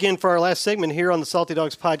back again for our last segment here on the Salty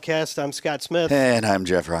Dogs podcast. I'm Scott Smith. And I'm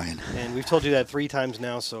Jeff Ryan. And we've told you that 3 times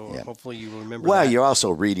now, so hopefully you remember Well, that. you're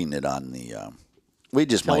also reading it on the we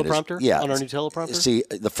just teleprompter? On our new teleprompter? See,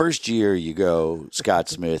 the first year you go Scott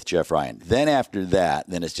Smith, Jeff Ryan. Then after that,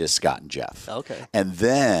 then it's just Scott and Jeff. Okay. And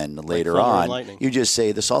then later Thunder and on, Lightning. you just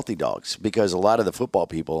say the Salty Dogs, because a lot of the football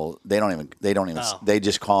people, they don't even they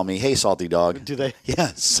just call me, "Hey, Salty Dog." Do they?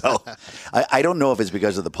 Yeah. So I don't know if it's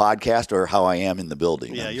because of the podcast or how I am in the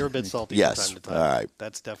building. Yeah, you're a bit salty Yes. from time to time. All right.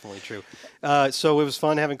 That's definitely true. So it was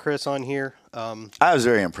fun having Chris on here. I was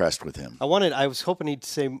very impressed with him. I was hoping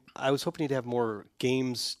he'd have more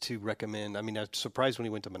games to recommend. I mean, I was surprised when he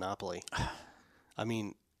went to Monopoly. I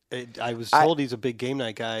mean, I was told he's a big game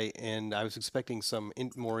night guy, and I was expecting some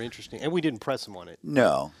more interesting. And we didn't press him on it.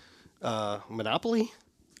 No. Monopoly?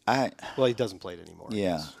 Well, he doesn't play it anymore.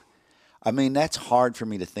 Yeah. I mean, that's hard for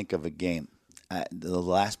me to think of a game. The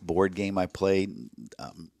last board game I played,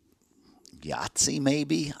 Yahtzee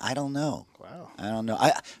maybe? I don't know. Wow. I don't know.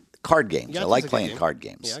 Card games. I like playing card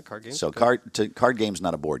games. Yeah, card games. So card game's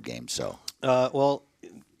not a board game. So well,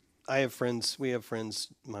 I have friends. We have friends,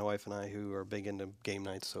 my wife and I, who are big into game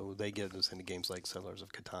nights, so they get us into games like Settlers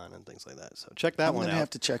of Catan and things like that. So check that I'm one gonna out. have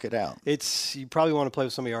to check it out. It's you probably want to play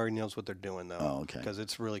with somebody who already knows what they're doing though. Oh, okay. Because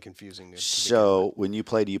it's really confusing. So when you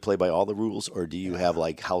play, do you play by all the rules, or do you have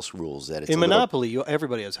like house rules that it's in a little- Monopoly,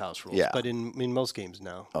 everybody has house rules. Yeah. But in most games,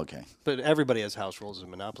 no. Okay. But everybody has house rules in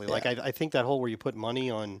Monopoly. Like Yeah. I think that whole where you put money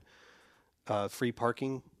on free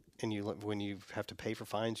parking, and when you have to pay for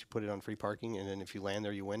fines, you put it on free parking, and then if you land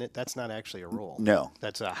there, you win it. That's not actually a rule. No.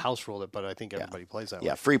 That's a house rule. But I think everybody plays that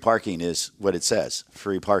Yeah, way. free parking is what it says.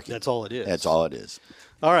 Free parking. That's all it is. That's all it is.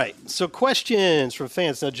 All right. So questions from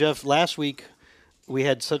fans. Now, Jeff, last week we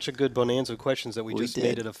had such a good bonanza of questions that we just did.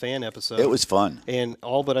 made it a fan episode. It was fun. And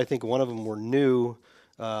all but I think one of them were new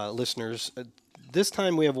listeners. This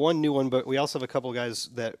time we have one new one, but we also have a couple of guys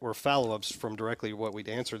that were follow-ups from directly what we'd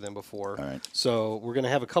answered them before. All right. So we're going to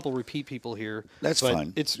have a couple repeat people here. That's but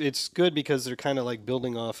fine. It's good because they're kind of like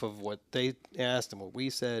building off of what they asked and what we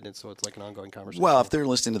said, and so it's like an ongoing conversation. Well, if they're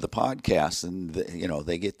listening to the podcast, and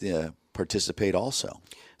they get to participate also.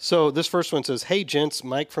 So this first one says, "Hey gents,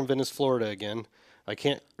 Mike from Venice, Florida again. I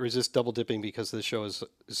can't resist double dipping because this show is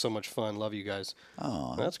so much fun. Love you guys."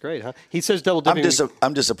 Oh, that's great, huh? He says double dipping.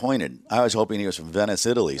 I'm disappointed. I was hoping he was from Venice,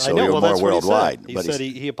 Italy, so I know, we were well, more that's what worldwide. He said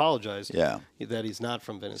he apologized. Yeah. That he's not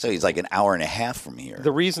from Venice. So he's like an hour and a half from here.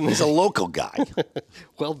 The reason he's a local guy.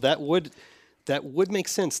 Well, that would make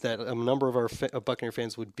sense that a number of our Buccaneer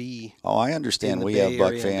fans would be. Oh, I in understand. the We Bay have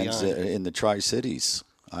Buck Area and fans beyond. in the Tri-Cities.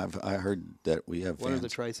 I heard that we have What fans. are the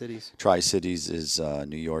Tri-Cities? Tri-Cities is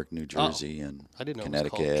New York, New Jersey, and I didn't know it was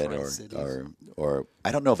called Connecticut, Tri-Cities. or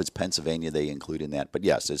I don't know if it's Pennsylvania they include in that, but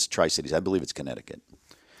yes, it's Tri-Cities. I believe it's Connecticut.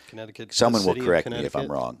 Connecticut. Someone the will city of correct me if I'm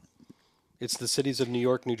Connecticut? wrong. It's the cities of New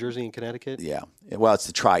York, New Jersey, and Connecticut. Yeah. Well, it's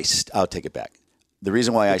the I'll take it back. The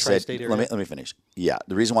reason why I said tri-state let area? me finish. Yeah,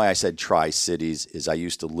 the reason why I said Tri-Cities is I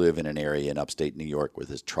used to live in an area in upstate New York with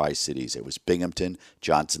this Tri-Cities. It was Binghamton,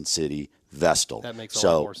 Johnson City, Vestal. That makes a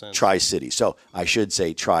lot more sense. Tri-City. So I should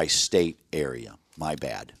say Tri-State area. My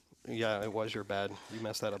bad. Yeah, it was your bad. You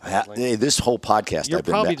messed that up. Hey, badly. this whole podcast You're I've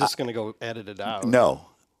been probably just going to go edit it out. no.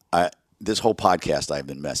 This whole podcast I've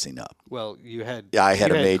been messing up. Well, you had I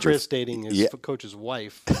had you a major- Chris dating his coach's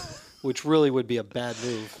wife, which really would be a bad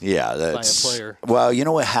move. Yeah, that's player. Well, you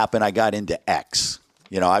know what happened? I got into X.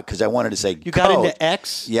 Because I wanted to say You got coach. into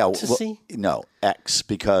X? Yeah, to see? no, X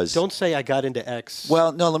because Don't say I got into X.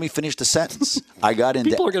 Well, no, let me finish the sentence. I got into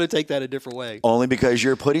people are going to take that a different way. only because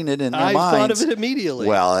you're putting it in their I minds. thought of it immediately.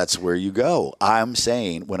 Well, that's where you go. I'm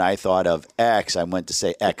saying when I thought of X, I went to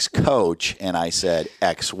say ex-coach, and I said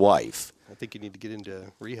ex-wife. I think you need to get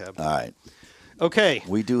into rehab. All right. Okay.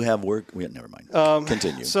 We do have work. Never mind.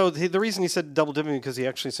 Continue. So the reason he said double dipping because he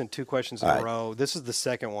actually sent two questions in a row. This is the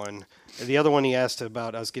second one. The other one he asked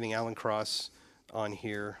about us getting Alan Cross on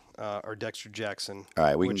here or Dexter Jackson. All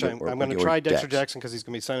right, we which can I'm go- going to we're try Dexter Dex. Jackson because he's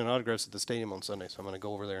going to be signing autographs at the stadium on Sunday. So I'm going to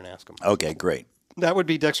go over there and ask him. Okay, great. That would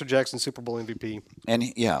be Dexter Jackson, Super Bowl MVP. And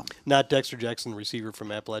yeah, Not Dexter Jackson, receiver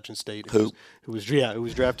from Appalachian State. Who? Who was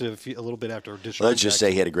drafted a little bit after Deshaun let's just Jackson.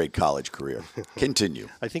 say he had a great college career. Continue.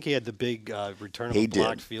 I think he had the big return of He a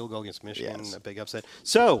blocked did. field goal against Michigan, Yes. a big upset.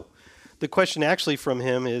 So, the question actually from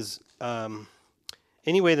him is,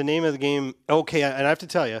 anyway, the name of the game. Okay, and I have to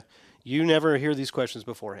tell you, you never hear these questions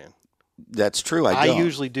beforehand. That's true. I I don't.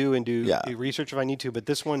 usually do and do Yeah. research if I need to, but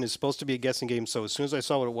this one is supposed to be a guessing game. So as soon as I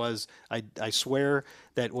saw what it was, I swear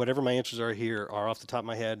that whatever my answers are here are off the top of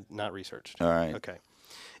my head, not researched. All right. Okay.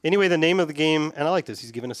 Anyway, the name of the game, and I like this.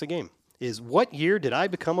 He's giving us a game. Is what year did I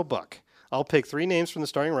become a Buck? I'll pick three names from the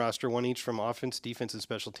starting roster, one each from offense, defense, and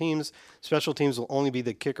special teams. Special teams will only be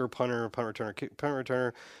the kicker, punter, punt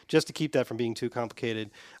returner, just to keep that from being too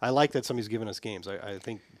complicated. I like that somebody's giving us games. I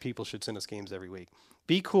think people should send us games every week.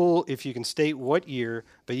 Be cool if you can state what year,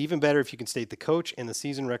 but even better if you can state the coach and the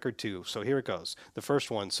season record too. So here it goes. The first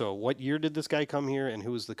one. So what year did this guy come here, and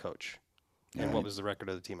who was the coach? And what was the record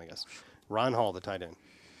of the team, I guess? Ron Hall, the tight end.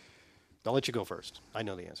 I'll let you go first. I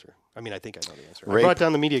know the answer. I mean, I think I know the answer. I brought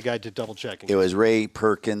down the media guide to double check. It was Ray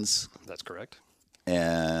Perkins, That's correct.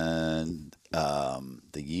 and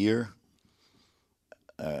the year.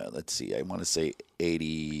 Let's see. I want to say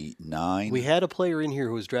 89. We had a player in here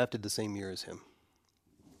who was drafted the same year as him.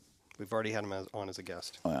 We've already had him on as a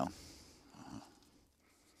guest. Well,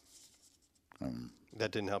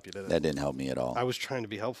 That didn't help you, did it? that didn't help me at all. I was trying to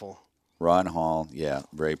be helpful. Ron Hall, yeah,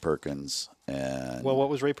 Ray Perkins, and Well, what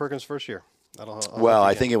was Ray Perkins' first year?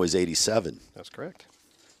 I think it was 87. That's correct.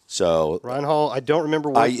 So Ron Hall, I don't remember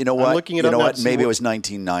what. you know what? I'm looking it you up know now what? to see Maybe it was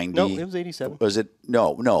 1990. No, it was 87. Was it?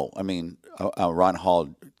 No. I mean, Ron Hall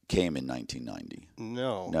came in 1990.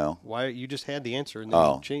 No. No? Why? You just had the answer and then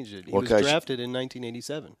Oh. you changed it. He Well, was 'cause- drafted in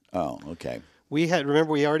 1987. Oh, okay.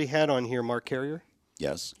 Remember we already had on here Mark Carrier?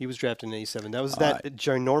 Yes. He was drafted in 87. That was that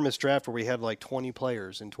ginormous draft where we had like 20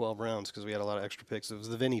 players in 12 rounds because we had a lot of extra picks. It was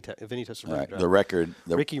the Vinny Testaverde All right. draft. The record.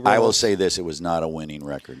 Ricky I will Reynolds. say this: it was not a winning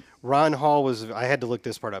record. Ron Hall I had to look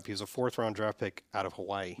this part up. He was a 4th-round draft pick out of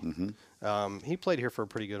Hawaii. He played here for a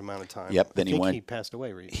pretty good amount of time. Mm-hmm. Yep, then I he think went- he passed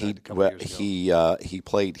away He a couple years ago. he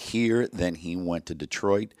played here. Then he went to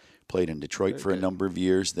Detroit. Played in Detroit for a number of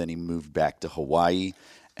years. Then he moved back to Hawaii,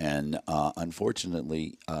 and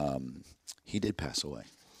unfortunately, he did pass away.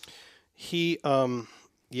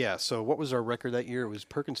 So what was our record that year? It was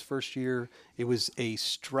Perkins' first year. It was a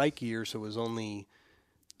strike year, so it was only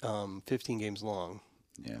 15 games long.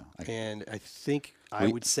 Yeah. And I think I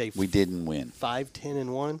would say we didn't win.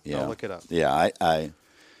 5-10-1. Yeah. I'll look it up. Yeah, I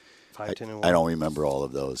 5-10-1. don't remember all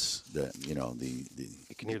of those. The You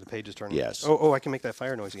can hear the pages turning. Yes. Oh, I can make that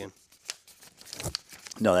fire noise again.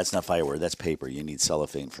 no, that's not firework. That's paper. You need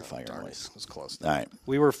cellophane for fire Darn it. noise. It was close. All right.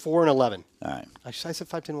 We were 4-11. All right. I said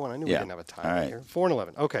 5-10-1. I knew we Yeah. didn't have a tie All right. here.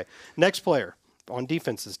 4-11. Okay. Next player on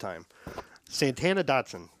defense this time. Santana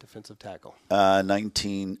Dotson, defensive tackle.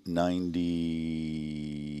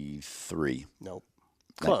 1993. Nope.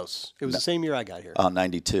 Close. It was the same year I got here.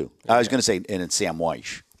 92. I was going to say, and it's Sam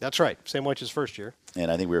Weish. That's right. Sam Weich's first year.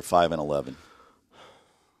 And I think we were 5-11.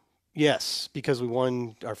 Yes, because we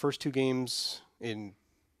won our first 2 games in,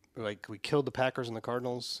 we killed the Packers and the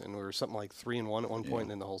Cardinals, and we were something like 3-1 at one point,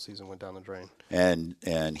 and then the whole season went down the drain. And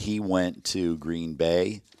he went to Green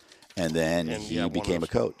Bay, and then And, he yeah, one became a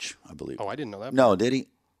of coach, I believe. Oh, I didn't know that. No, did he?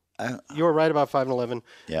 You were right about 5-11.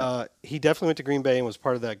 Yeah. He definitely went to Green Bay and was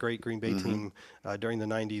part of that great Green Bay team during the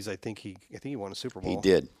 90s. I think he won a Super Bowl. He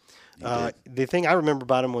did. The thing I remember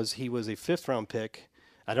about him was he was a 5th-round pick.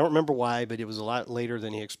 I don't remember why, but it was a lot later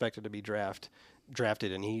than he expected to be drafted.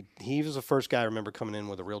 And he was the first guy I remember coming in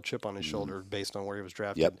with a real chip on his shoulder based on where he was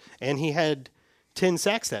drafted. Yep. And he had 10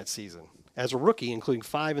 sacks that season as a rookie, including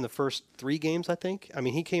 5 in the first 3 games, I think. I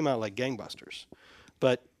mean, he came out like gangbusters.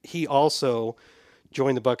 But he also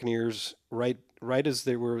joined the Buccaneers right as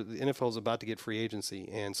the NFL was about to get free agency,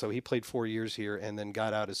 and so he played 4 years here and then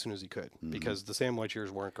got out as soon as he could because the Sam Weich years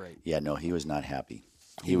weren't great. Yeah, no, he was not happy.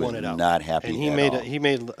 He was wanted out. not happy and he at made all. he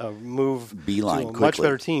made a move Beeline to a much quickly.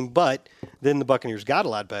 better team. But then the Buccaneers got a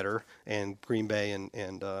lot better, and Green Bay and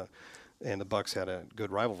the Bucs had a good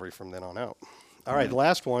rivalry from then on out. All right, the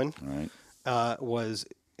last one All right. was.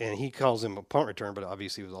 And he calls him a punt return, but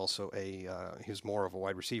obviously he was also he was more of a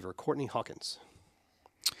wide receiver. Courtney Hawkins.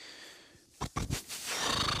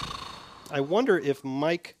 I wonder if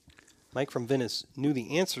Mike from Venice knew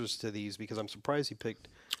the answers to these because I'm surprised he picked.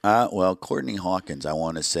 Well, Courtney Hawkins, I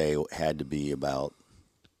want to say, had to be about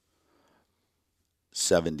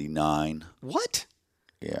 79. What?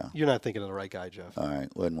 Yeah. You're not thinking of the right guy, Jeff. All right.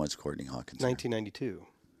 When was Courtney Hawkins? 1992.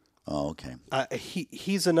 Oh, okay.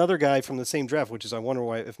 He's another guy from the same draft, which is I wonder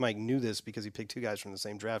why if Mike knew this because he picked 2 guys from the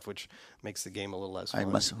same draft, which makes the game a little less fun.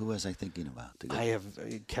 Who was I thinking about? I have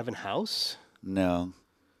Kevin House, No.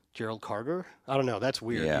 Gerald Carter. I don't know. That's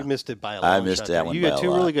weird. Yeah. You missed it by a I long missed shot that there. one You by got a 2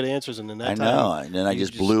 lot. really good answers, and then that I time know. And then I you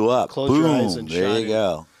just blew up. Closed your eyes Boom. and There shot you it.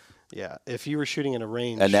 go. Yeah. If you were shooting in a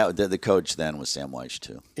range And the coach then was Sam Weish,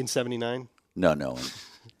 too. in 79, No.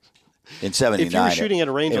 In 79. if you were shooting at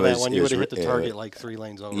a range it on that was- one, it you was would have hit the ri- target like 3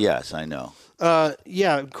 lanes over. Yes, I know.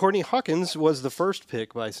 Yeah, Courtney Hawkins was the first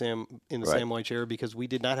pick by Sam in the Right. Sam Weich era because we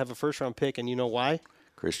did not have a first-round pick, and you know why?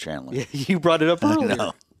 Chris Chandler. Yeah, you brought it up earlier.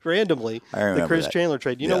 know. Randomly, I remember the Chris that. Chandler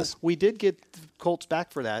trade. You Yes. know, we did get the Colts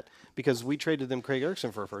back for that because we traded them Craig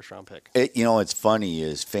Erickson for a first-round pick. What's funny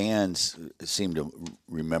is fans seem to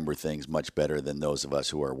remember things much better than those of us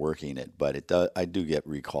who are working it, but I do get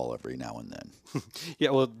recall every now and then. Yeah,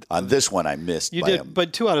 well, On this one, I missed. you by did, a-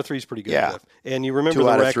 but 2 out of 3 is pretty good. Yeah. Jeff. And you remember 2 the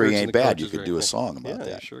out of records 3 and ain't the bad. You coaches could very do a quick. song about Yeah,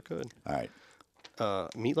 that. you sure could. All right.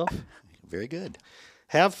 Meatloaf. Very good.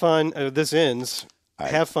 Have fun. This ends. right.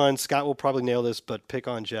 Have fun. Scott will probably nail this, but pick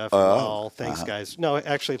on Jeff. Thanks, guys. No,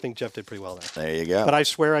 actually, I think Jeff did pretty well there. There you go. But I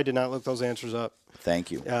swear I did not look those answers up. Thank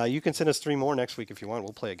you. You can send us 3 more next week if you want.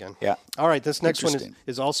 We'll play again. Yeah. All right. This next one Interesting.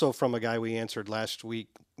 is also from a guy we answered last week.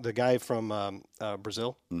 The guy from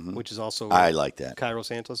Brazil, which is also I like that. Cairo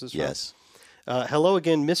Santos is from. Yes. Hello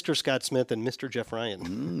again, Mr. Scott Smith and Mr. Jeff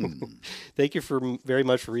Ryan. Thank you very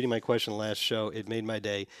much for reading my question last show. It made my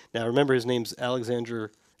day. Now remember, his name's Alexander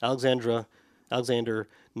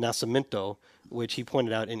Nascimento, which he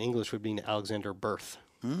pointed out in English would mean Alexander Birth.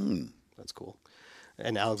 That's cool.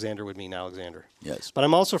 And Alexander would mean Alexander. Yes. But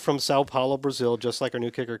I'm also from Sao Paulo, Brazil, just like our new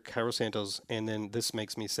kicker, Cairo Santos. And then this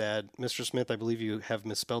makes me sad. Mr. Smith, I believe you have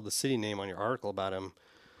misspelled the city name on your article about him.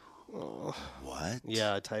 What?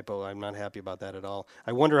 Yeah, a typo. I'm not happy about that at all.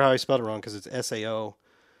 I wonder how I spelled it wrong because it's SAOPAULO.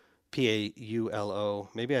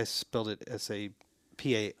 Maybe I spelled it SAPAOLO.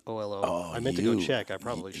 Oh, I meant to go check. I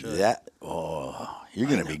probably should. You're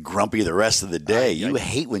going to be grumpy the rest of the day. You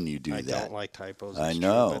hate when you do I that. don't like typos. I it's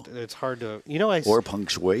know. True, but it's hard to, Or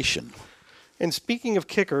punctuation. And speaking of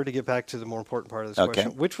kicker, to get back to the more important part of this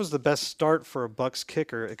question, which was the best start for a Bucks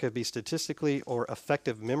kicker? It could be statistically or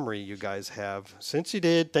effective memory you guys have. Since you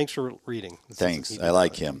did, thanks for reading. Thanks. I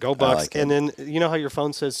like him. Go Bucks. Like him. And then, you know how your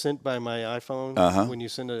phone says sent by my iPhone when you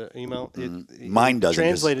send an email? Mine doesn't.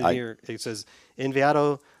 Translated here, it says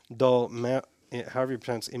enviado do, however you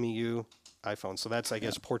pronounce MEU, iPhone. So that's, I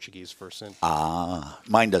guess, Portuguese for sent.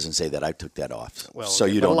 Mine doesn't say that. I took that off. Well, so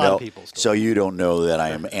okay, you but don't a lot know. of people still So you don't know that I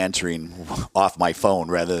am answering off my phone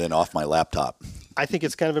rather than off my laptop. I think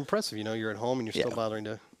it's kind of impressive. You're at home and you're still bothering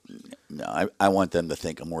to. No, I want them to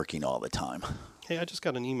think I'm working all the time. Hey, I just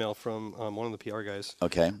got an email from one of the PR guys.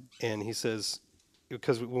 Okay. And he says,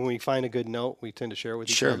 because when we find a good note, we tend to share it with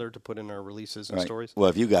each other to put in our releases and stories. Well,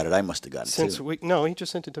 if you got it, I must have got it too. No, he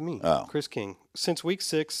just sent it to me. Oh. Chris King. Since week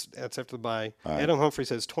 6, that's after the bye, Adam Humphries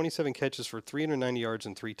has 27 catches for 390 yards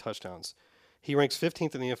and 3 touchdowns. He ranks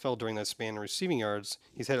 15th in the NFL during that span in receiving yards.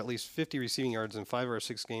 He's had at least 50 receiving yards in 5 or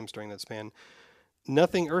 6 games during that span.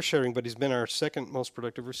 Nothing earth-shattering, but he's been our second most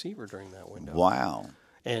productive receiver during that window. Wow.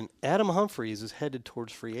 And Adam Humphries is headed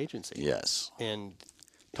towards free agency. Yes. And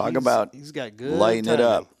he's got good lighting it timing.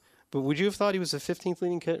 up. But would you have thought he was the 15th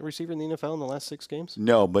leading receiver in the NFL in the last 6 games?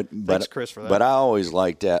 No, but Thanks, Chris, for that. But I always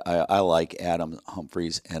liked that. I like Adam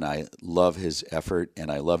Humphries, and I love his effort, and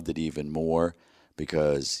I loved it even more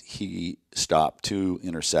because he stopped 2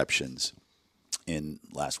 interceptions in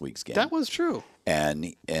last week's game. That was true.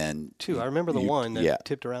 And 2. I remember the one that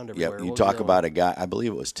tipped around everywhere. Yeah, you talk about a guy. I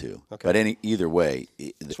believe it was 2. Okay. But either way,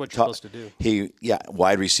 that's what you're supposed to do.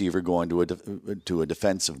 Wide receiver going to a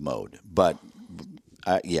defensive mode, but.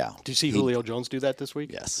 Do you see Julio Jones do that this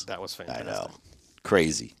week? Yes. That was fantastic. I know.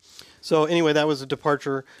 Crazy. So anyway, that was a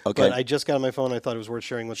departure. Okay. But I just got on my phone. I thought it was worth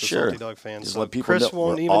sharing with the Salty Dog fans. Just so let people Chris know.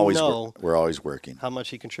 won't even know we're always working. how much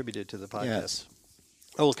he contributed to the podcast. Yes.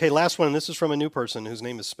 Okay, last one. This is from a new person whose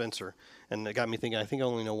name is Spencer. And it got me thinking, I think I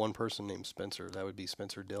only know one person named Spencer. That would be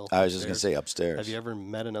Spencer Dill. I was just going to say upstairs. Have you ever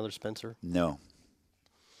met another Spencer? No.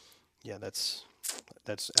 Yeah, that's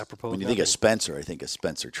apropos. When you think of Spencer, I think of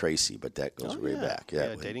Spencer Tracy, but that goes way back.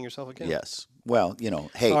 Yeah, dating yourself again? Yes. Well,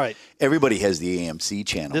 hey, all right. Everybody has the AMC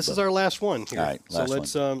channel. This is our last one here. All right,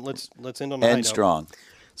 let's end on a high note. Strong.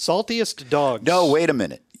 Saltiest dogs. No, wait a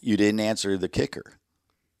minute. You didn't answer the kicker.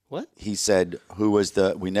 What? He said, "Who was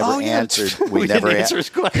the?" We never answered. We never answered his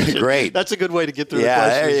question. Great. That's a good way to get through. Yeah, the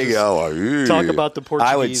question. there you go. Talk about the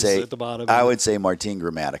Portuguese at the bottom. I would say Martin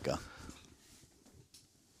Gramatica.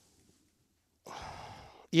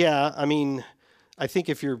 Yeah, I mean, I think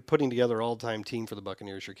if you're putting together an all-time team for the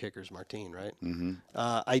Buccaneers, your kicker's Martin, right? Mm-hmm.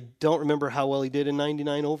 I don't remember how well he did in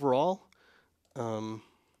 '99 overall. That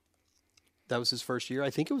was his first year. I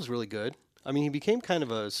think it was really good. I mean, he became kind of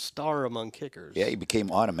a star among kickers. Yeah, he became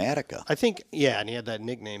Automatica. I think, and he had that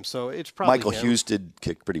nickname, so it's probably Michael him. Hughes did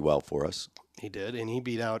kick pretty well for us. He did, and he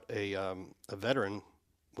beat out a veteran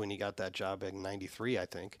when he got that job in '93, I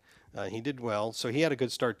think. He did well, so he had a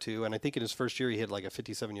good start too. And I think in his first year he had like a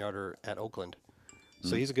 57-yarder at Oakland.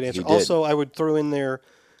 So he's a good answer. Also, I would throw in there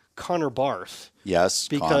Connor Barth. Yes,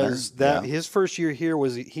 because Connor, his first year here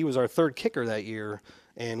he was our third kicker that year,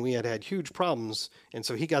 and we had huge problems, and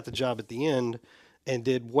so he got the job at the end and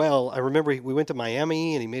did well. I remember we went to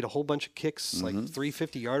Miami and he made a whole bunch of kicks, like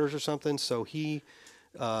 350-yarders or something. So he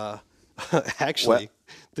actually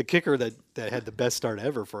the kicker that had the best start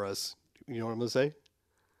ever for us. You know what I'm going to say?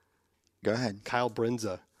 Go ahead. Kyle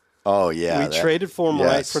Brinza. Oh, yeah. We traded for him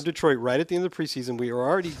right from Detroit right at the end of the preseason. We were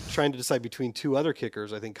already trying to decide between 2 other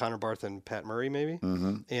kickers, I think Connor Barth and Pat Murray maybe.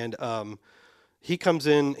 Mm-hmm. And he comes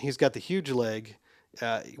in. He's got the huge leg.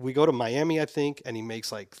 We go to Miami, I think, and he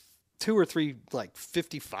makes like 2 or 3 like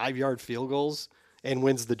 55-yard field goals and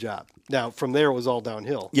wins the job. Now, from there, it was all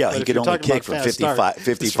downhill. Yeah, he could only kick from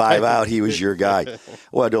 55 out. He was your guy.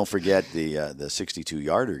 Well, don't forget the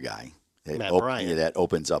 62-yarder guy. Matt Bryant. That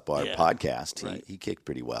opens up our podcast. Right. He kicked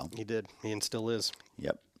pretty well. He did. He still is.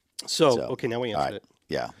 Yep. So okay, now we answered it.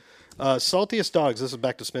 Yeah. Saltiest dogs. This is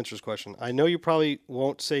back to Spencer's question. I know you probably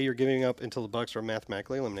won't say you're giving up until the Bucs are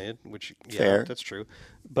mathematically eliminated, which fair. That's true.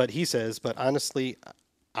 But he says, but honestly,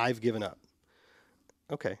 I've given up.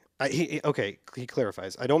 Okay. He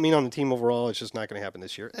clarifies. I don't mean on the team overall. It's just not going to happen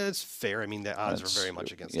this year. It's fair. I mean, the odds are very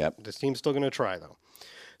much against it. This team's still going to try, though.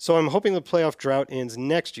 So I'm hoping the playoff drought ends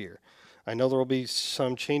next year. I know there will be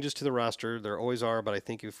some changes to the roster. There always are, but I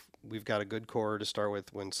think if we've got a good core to start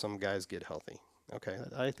with when some guys get healthy. Okay,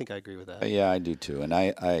 I think I agree with that. Yeah, I do too, and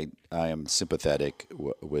I am sympathetic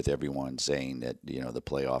with everyone saying that the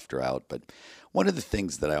playoff drought. But one of the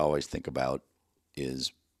things that I always think about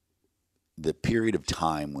is the period of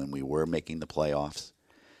time when we were making the playoffs.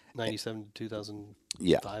 97 to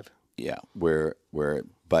 2005. Yeah,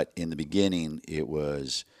 but in the beginning it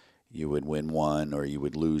was you would win one or you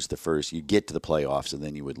would lose the first. You get to the playoffs and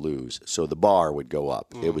then you would lose. So the bar would go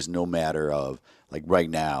up. It was no matter of, like right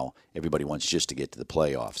now, everybody wants just to get to the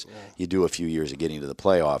playoffs. Yeah. You do a few years of getting to the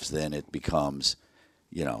playoffs, then it becomes,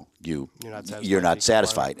 you're not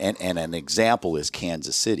satisfied. And an example is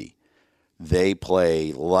Kansas City. They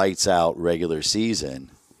play lights out regular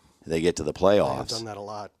season. They get to the playoffs. I've done that a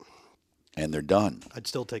lot. And they're done. I'd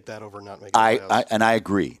still take that over not making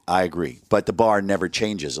playoffs. I agree. But the bar never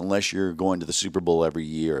changes unless you're going to the Super Bowl every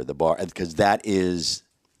year. The bar, because that is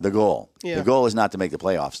the goal. Yeah. The goal is not to make the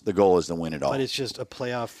playoffs. The goal is to win it all. But it's just a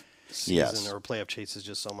playoff season or a playoff chase is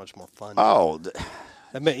just so much more fun. Oh.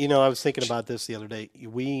 I was thinking about this the other day.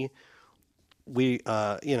 We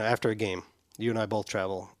after a game, you and I both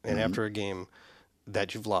travel, and after a game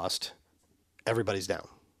that you've lost, everybody's down.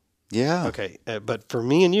 Yeah. Okay. But for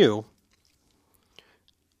me and you,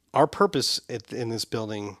 our purpose in this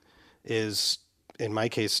building is, in my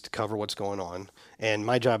case, to cover what's going on. And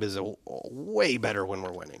my job is way better when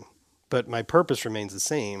we're winning. But my purpose remains the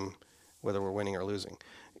same, whether we're winning or losing.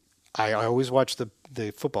 I always watch the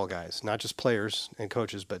football guys, not just players and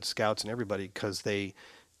coaches, but scouts and everybody, because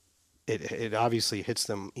it obviously hits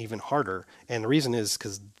them even harder. And the reason is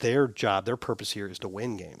because their purpose here is to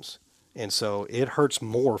win games. And so it hurts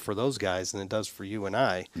more for those guys than it does for you and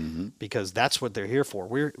I, because that's what they're here for.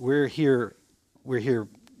 We're here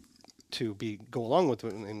to go along with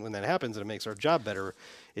it, and when that happens and it makes our job better,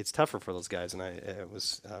 it's tougher for those guys. And I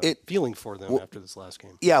was feeling for them after this last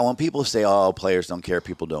game. Yeah, when people say, "Oh, players don't care,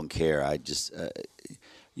 people don't care," I just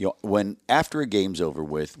when after a game's over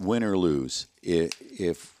with, win or lose,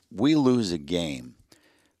 if we lose a game,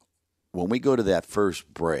 when we go to that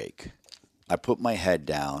first break, I put my head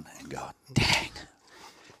down and go, dang.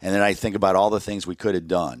 And then I think about all the things we could have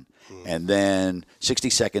done. And then 60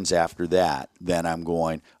 seconds after that, then I'm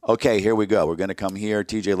going, okay, here we go. We're going to come here.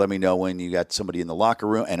 TJ, let me know when you got somebody in the locker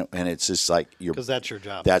room. And it's just like because that's your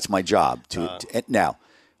job. That's my job. Now,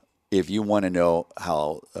 if you want to know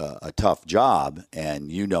how a tough job, and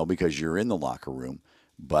because you're in the locker room,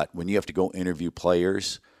 but when you have to go interview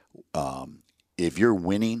players, if you're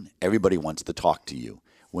winning, everybody wants to talk to you.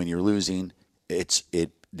 When you're losing,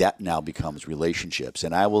 that now becomes relationships.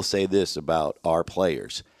 And I will say this about our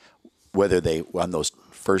players, whether they won those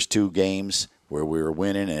first two games where we were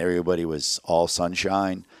winning and everybody was all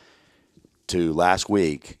sunshine, to last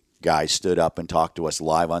week, guys stood up and talked to us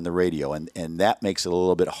live on the radio. And that makes it a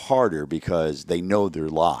little bit harder because they know they're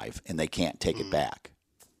live and they can't take it back.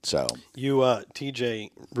 So you, TJ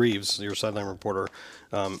Reeves, your sideline reporter,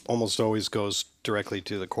 almost always goes directly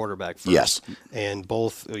to the quarterback first. Yes. And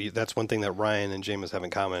that's one thing that Ryan and Jameis have in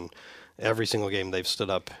common. Every single game they've stood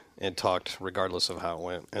up and talked regardless of how it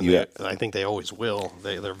went. And I think they always will.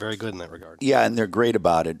 They're very good in that regard. Yeah, and they're great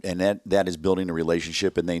about it. And that is building a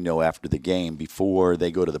relationship, and they know after the game, before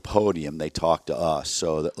they go to the podium, they talk to us.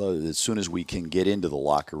 So as soon as we can get into the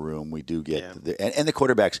locker room, we do get and the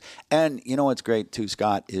quarterbacks. And you know what's great too,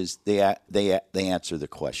 Scott, is they answer the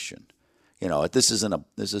question. This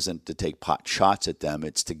isn't to take pot shots at them.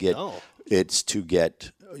 It's to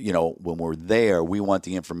get when we're there, we want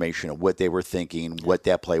the information of what they were thinking, what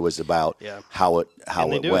that play was about, how it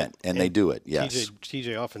went, and they do it. Yes.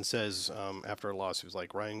 TJ often says after a loss, he was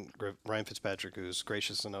like Ryan Fitzpatrick, who's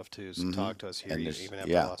gracious enough to talk to us here even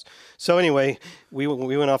after a loss. So anyway, we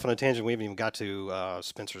went off on a tangent. We haven't even got to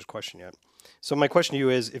Spencer's question yet. So my question to you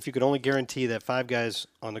is, if you could only guarantee that 5 guys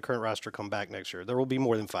on the current roster come back next year, there will be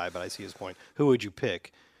more than 5, but I see his point. Who would you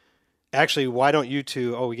pick? Actually, why don't you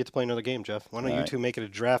two – we get to play another game, Jeff. Why don't you two make it a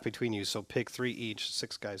draft between you? So pick 3 each,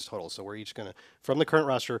 6 guys total. So we're each going to – from the current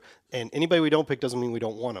roster, and anybody we don't pick doesn't mean we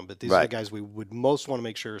don't want them, but these are the guys we would most want to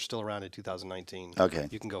make sure are still around in 2019. Okay.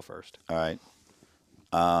 You can go first. All right.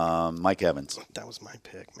 Mike Evans. That was my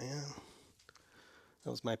pick, man.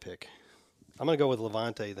 That was my pick. I'm going to go with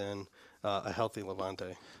Levante then, a healthy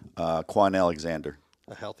Levante. Quan Alexander.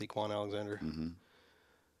 A healthy Quan Alexander. Mm-hmm.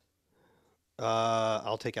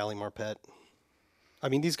 I'll take Ali Marpet. I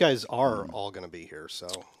mean, these guys are all going to be here, so.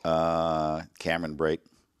 Cameron Brate.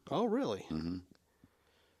 Oh, really? Mm-hmm.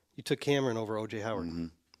 You took Cameron over O.J.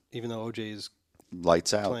 Howard, even though O.J. is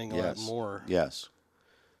lights out. Playing a lot more. Yes.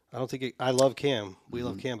 I don't think I love Cam. We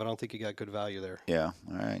love Cam, but I don't think you got good value there. Yeah.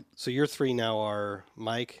 All right. So your three now are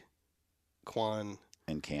Mike, Quan,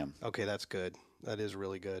 And Cam. Okay, that's good. That is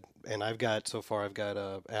really good. And I've got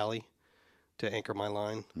Allie to anchor my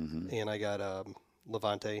line, and I got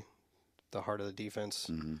Levante, the heart of the defense.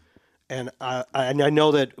 And I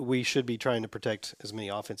know that we should be trying to protect as many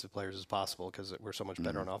offensive players as possible because we're so much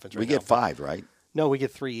better on offense. We get 5, right? No, we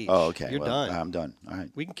get 3 each. Oh, okay. You're done. I'm done. All right.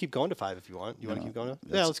 We can keep going to 5 if you want. You want to keep going to?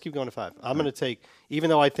 Yeah, let's keep going to 5. I'm going to take, even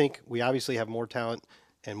though I think we obviously have more talent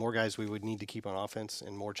and more guys we would need to keep on offense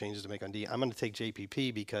and more changes to make on D, I'm going to take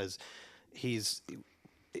JPP because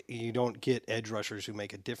you don't get edge rushers who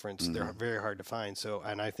make a difference. They're very hard to find. So,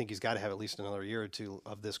 and I think he's got to have at least another year or two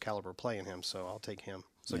of this caliber play in him. So I'll take him.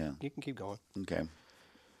 So you can keep going. Okay.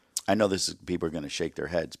 I know people are going to shake their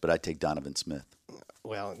heads, but I take Donovan Smith.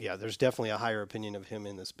 Well, yeah, there's definitely a higher opinion of him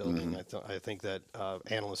in this building. I think that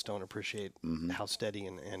analysts don't appreciate how steady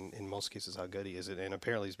and in most cases how good he is. And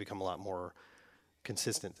apparently he's become a lot more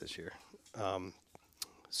consistent this year. You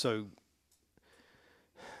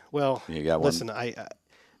got one? Listen,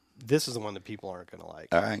 this is the one that people aren't going to like.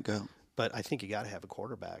 All right, go. But I think you got to have a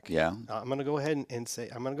quarterback. Yeah. I'm going to go ahead and say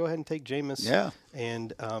I'm going to go ahead and take Jameis. Yeah.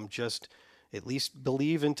 And just at least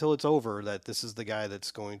believe until it's over that this is the guy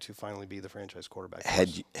that's going to finally be the franchise quarterback.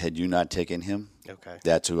 Had you not taken him? Okay.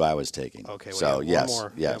 That's who I was taking. Okay. So we yes, have one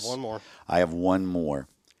more. yes. We have one more. I have one more.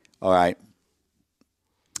 All right.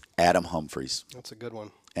 Adam Humphries. That's a good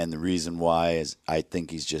one. And the reason why is I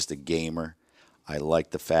think he's just a gamer. I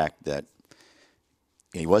like the fact that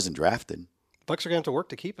he wasn't drafted. Bucks are going to have to work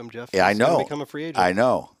to keep him, Jeff. Yeah, I He's gonna know. become a free agent. I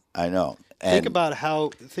know. And Think about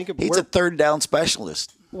how. he's a third down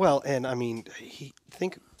specialist. Well, and I mean,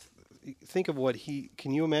 think of what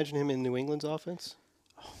can you imagine him in New England's offense?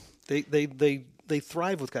 They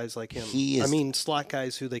thrive with guys like him. Slot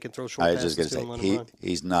guys who they can throw short passes to and let him run.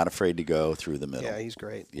 He's not afraid to go through the middle. Yeah, he's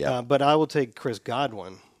great. Yeah. But I will take Chris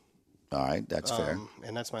Godwin. All right, that's fair.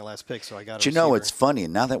 And that's my last pick, so I got. But you know, it's funny.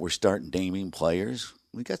 Now that we're starting naming players,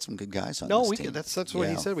 we got some good guys on this team. That's what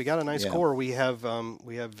he said. We got a nice core. We have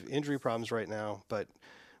injury problems right now, but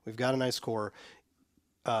we've got a nice core.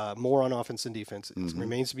 More on offense than defense. It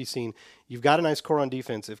remains to be seen. You've got a nice core on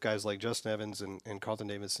defense if guys like Justin Evans and Carlton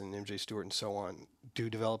Davis and MJ Stewart and so on do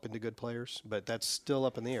develop into good players, but that's still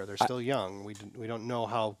up in the air. They're still young. We don't know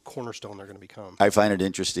how cornerstone they're going to become. I find it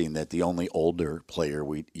interesting that the only older player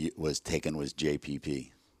was taken was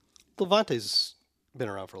JPP. Levante's been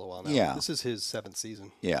around for a little while now. Yeah. This is his 7th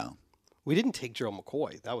season. Yeah. We didn't take Gerald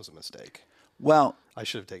McCoy. That was a mistake. Well, I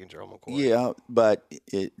should have taken Gerald McCoy. Yeah, but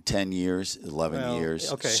 10 years, 11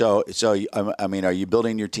 years. Okay. So I mean, are you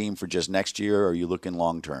building your team for just next year, or are you looking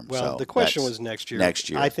long term? Well, the question was next year.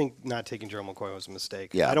 Next year. I think not taking Gerald McCoy was a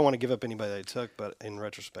mistake. Yeah. I don't want to give up anybody that I took, but in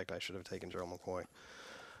retrospect, I should have taken Gerald McCoy.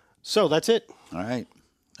 So that's it. All right.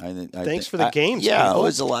 Thanks for the games. Yeah, people. it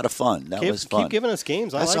was a lot of fun. That was fun. Keep giving us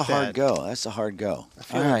games. That's like a hard that. go. That's a hard go.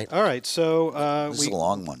 All right. So this is a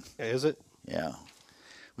long one. Is it? Yeah.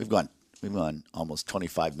 We've gone almost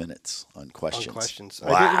 25 minutes on questions.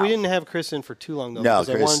 Wow. We didn't have Chris in for too long, though, because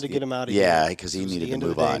I wanted to get him out of here. Yeah, because he needed to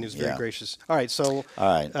move on. And he was very gracious. All right, so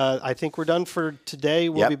All right. I think we're done for today.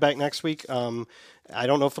 We'll be back next week. I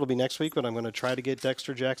don't know if it'll be next week, but I'm going to try to get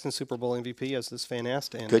Dexter Jackson Super Bowl MVP, as this fan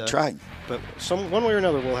asked. And, Good try. But one way or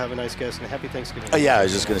another, we'll have a nice guest, and happy Thanksgiving. Yeah, I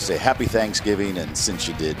was just going to say happy Thanksgiving, and since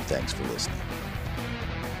you did, thanks for listening.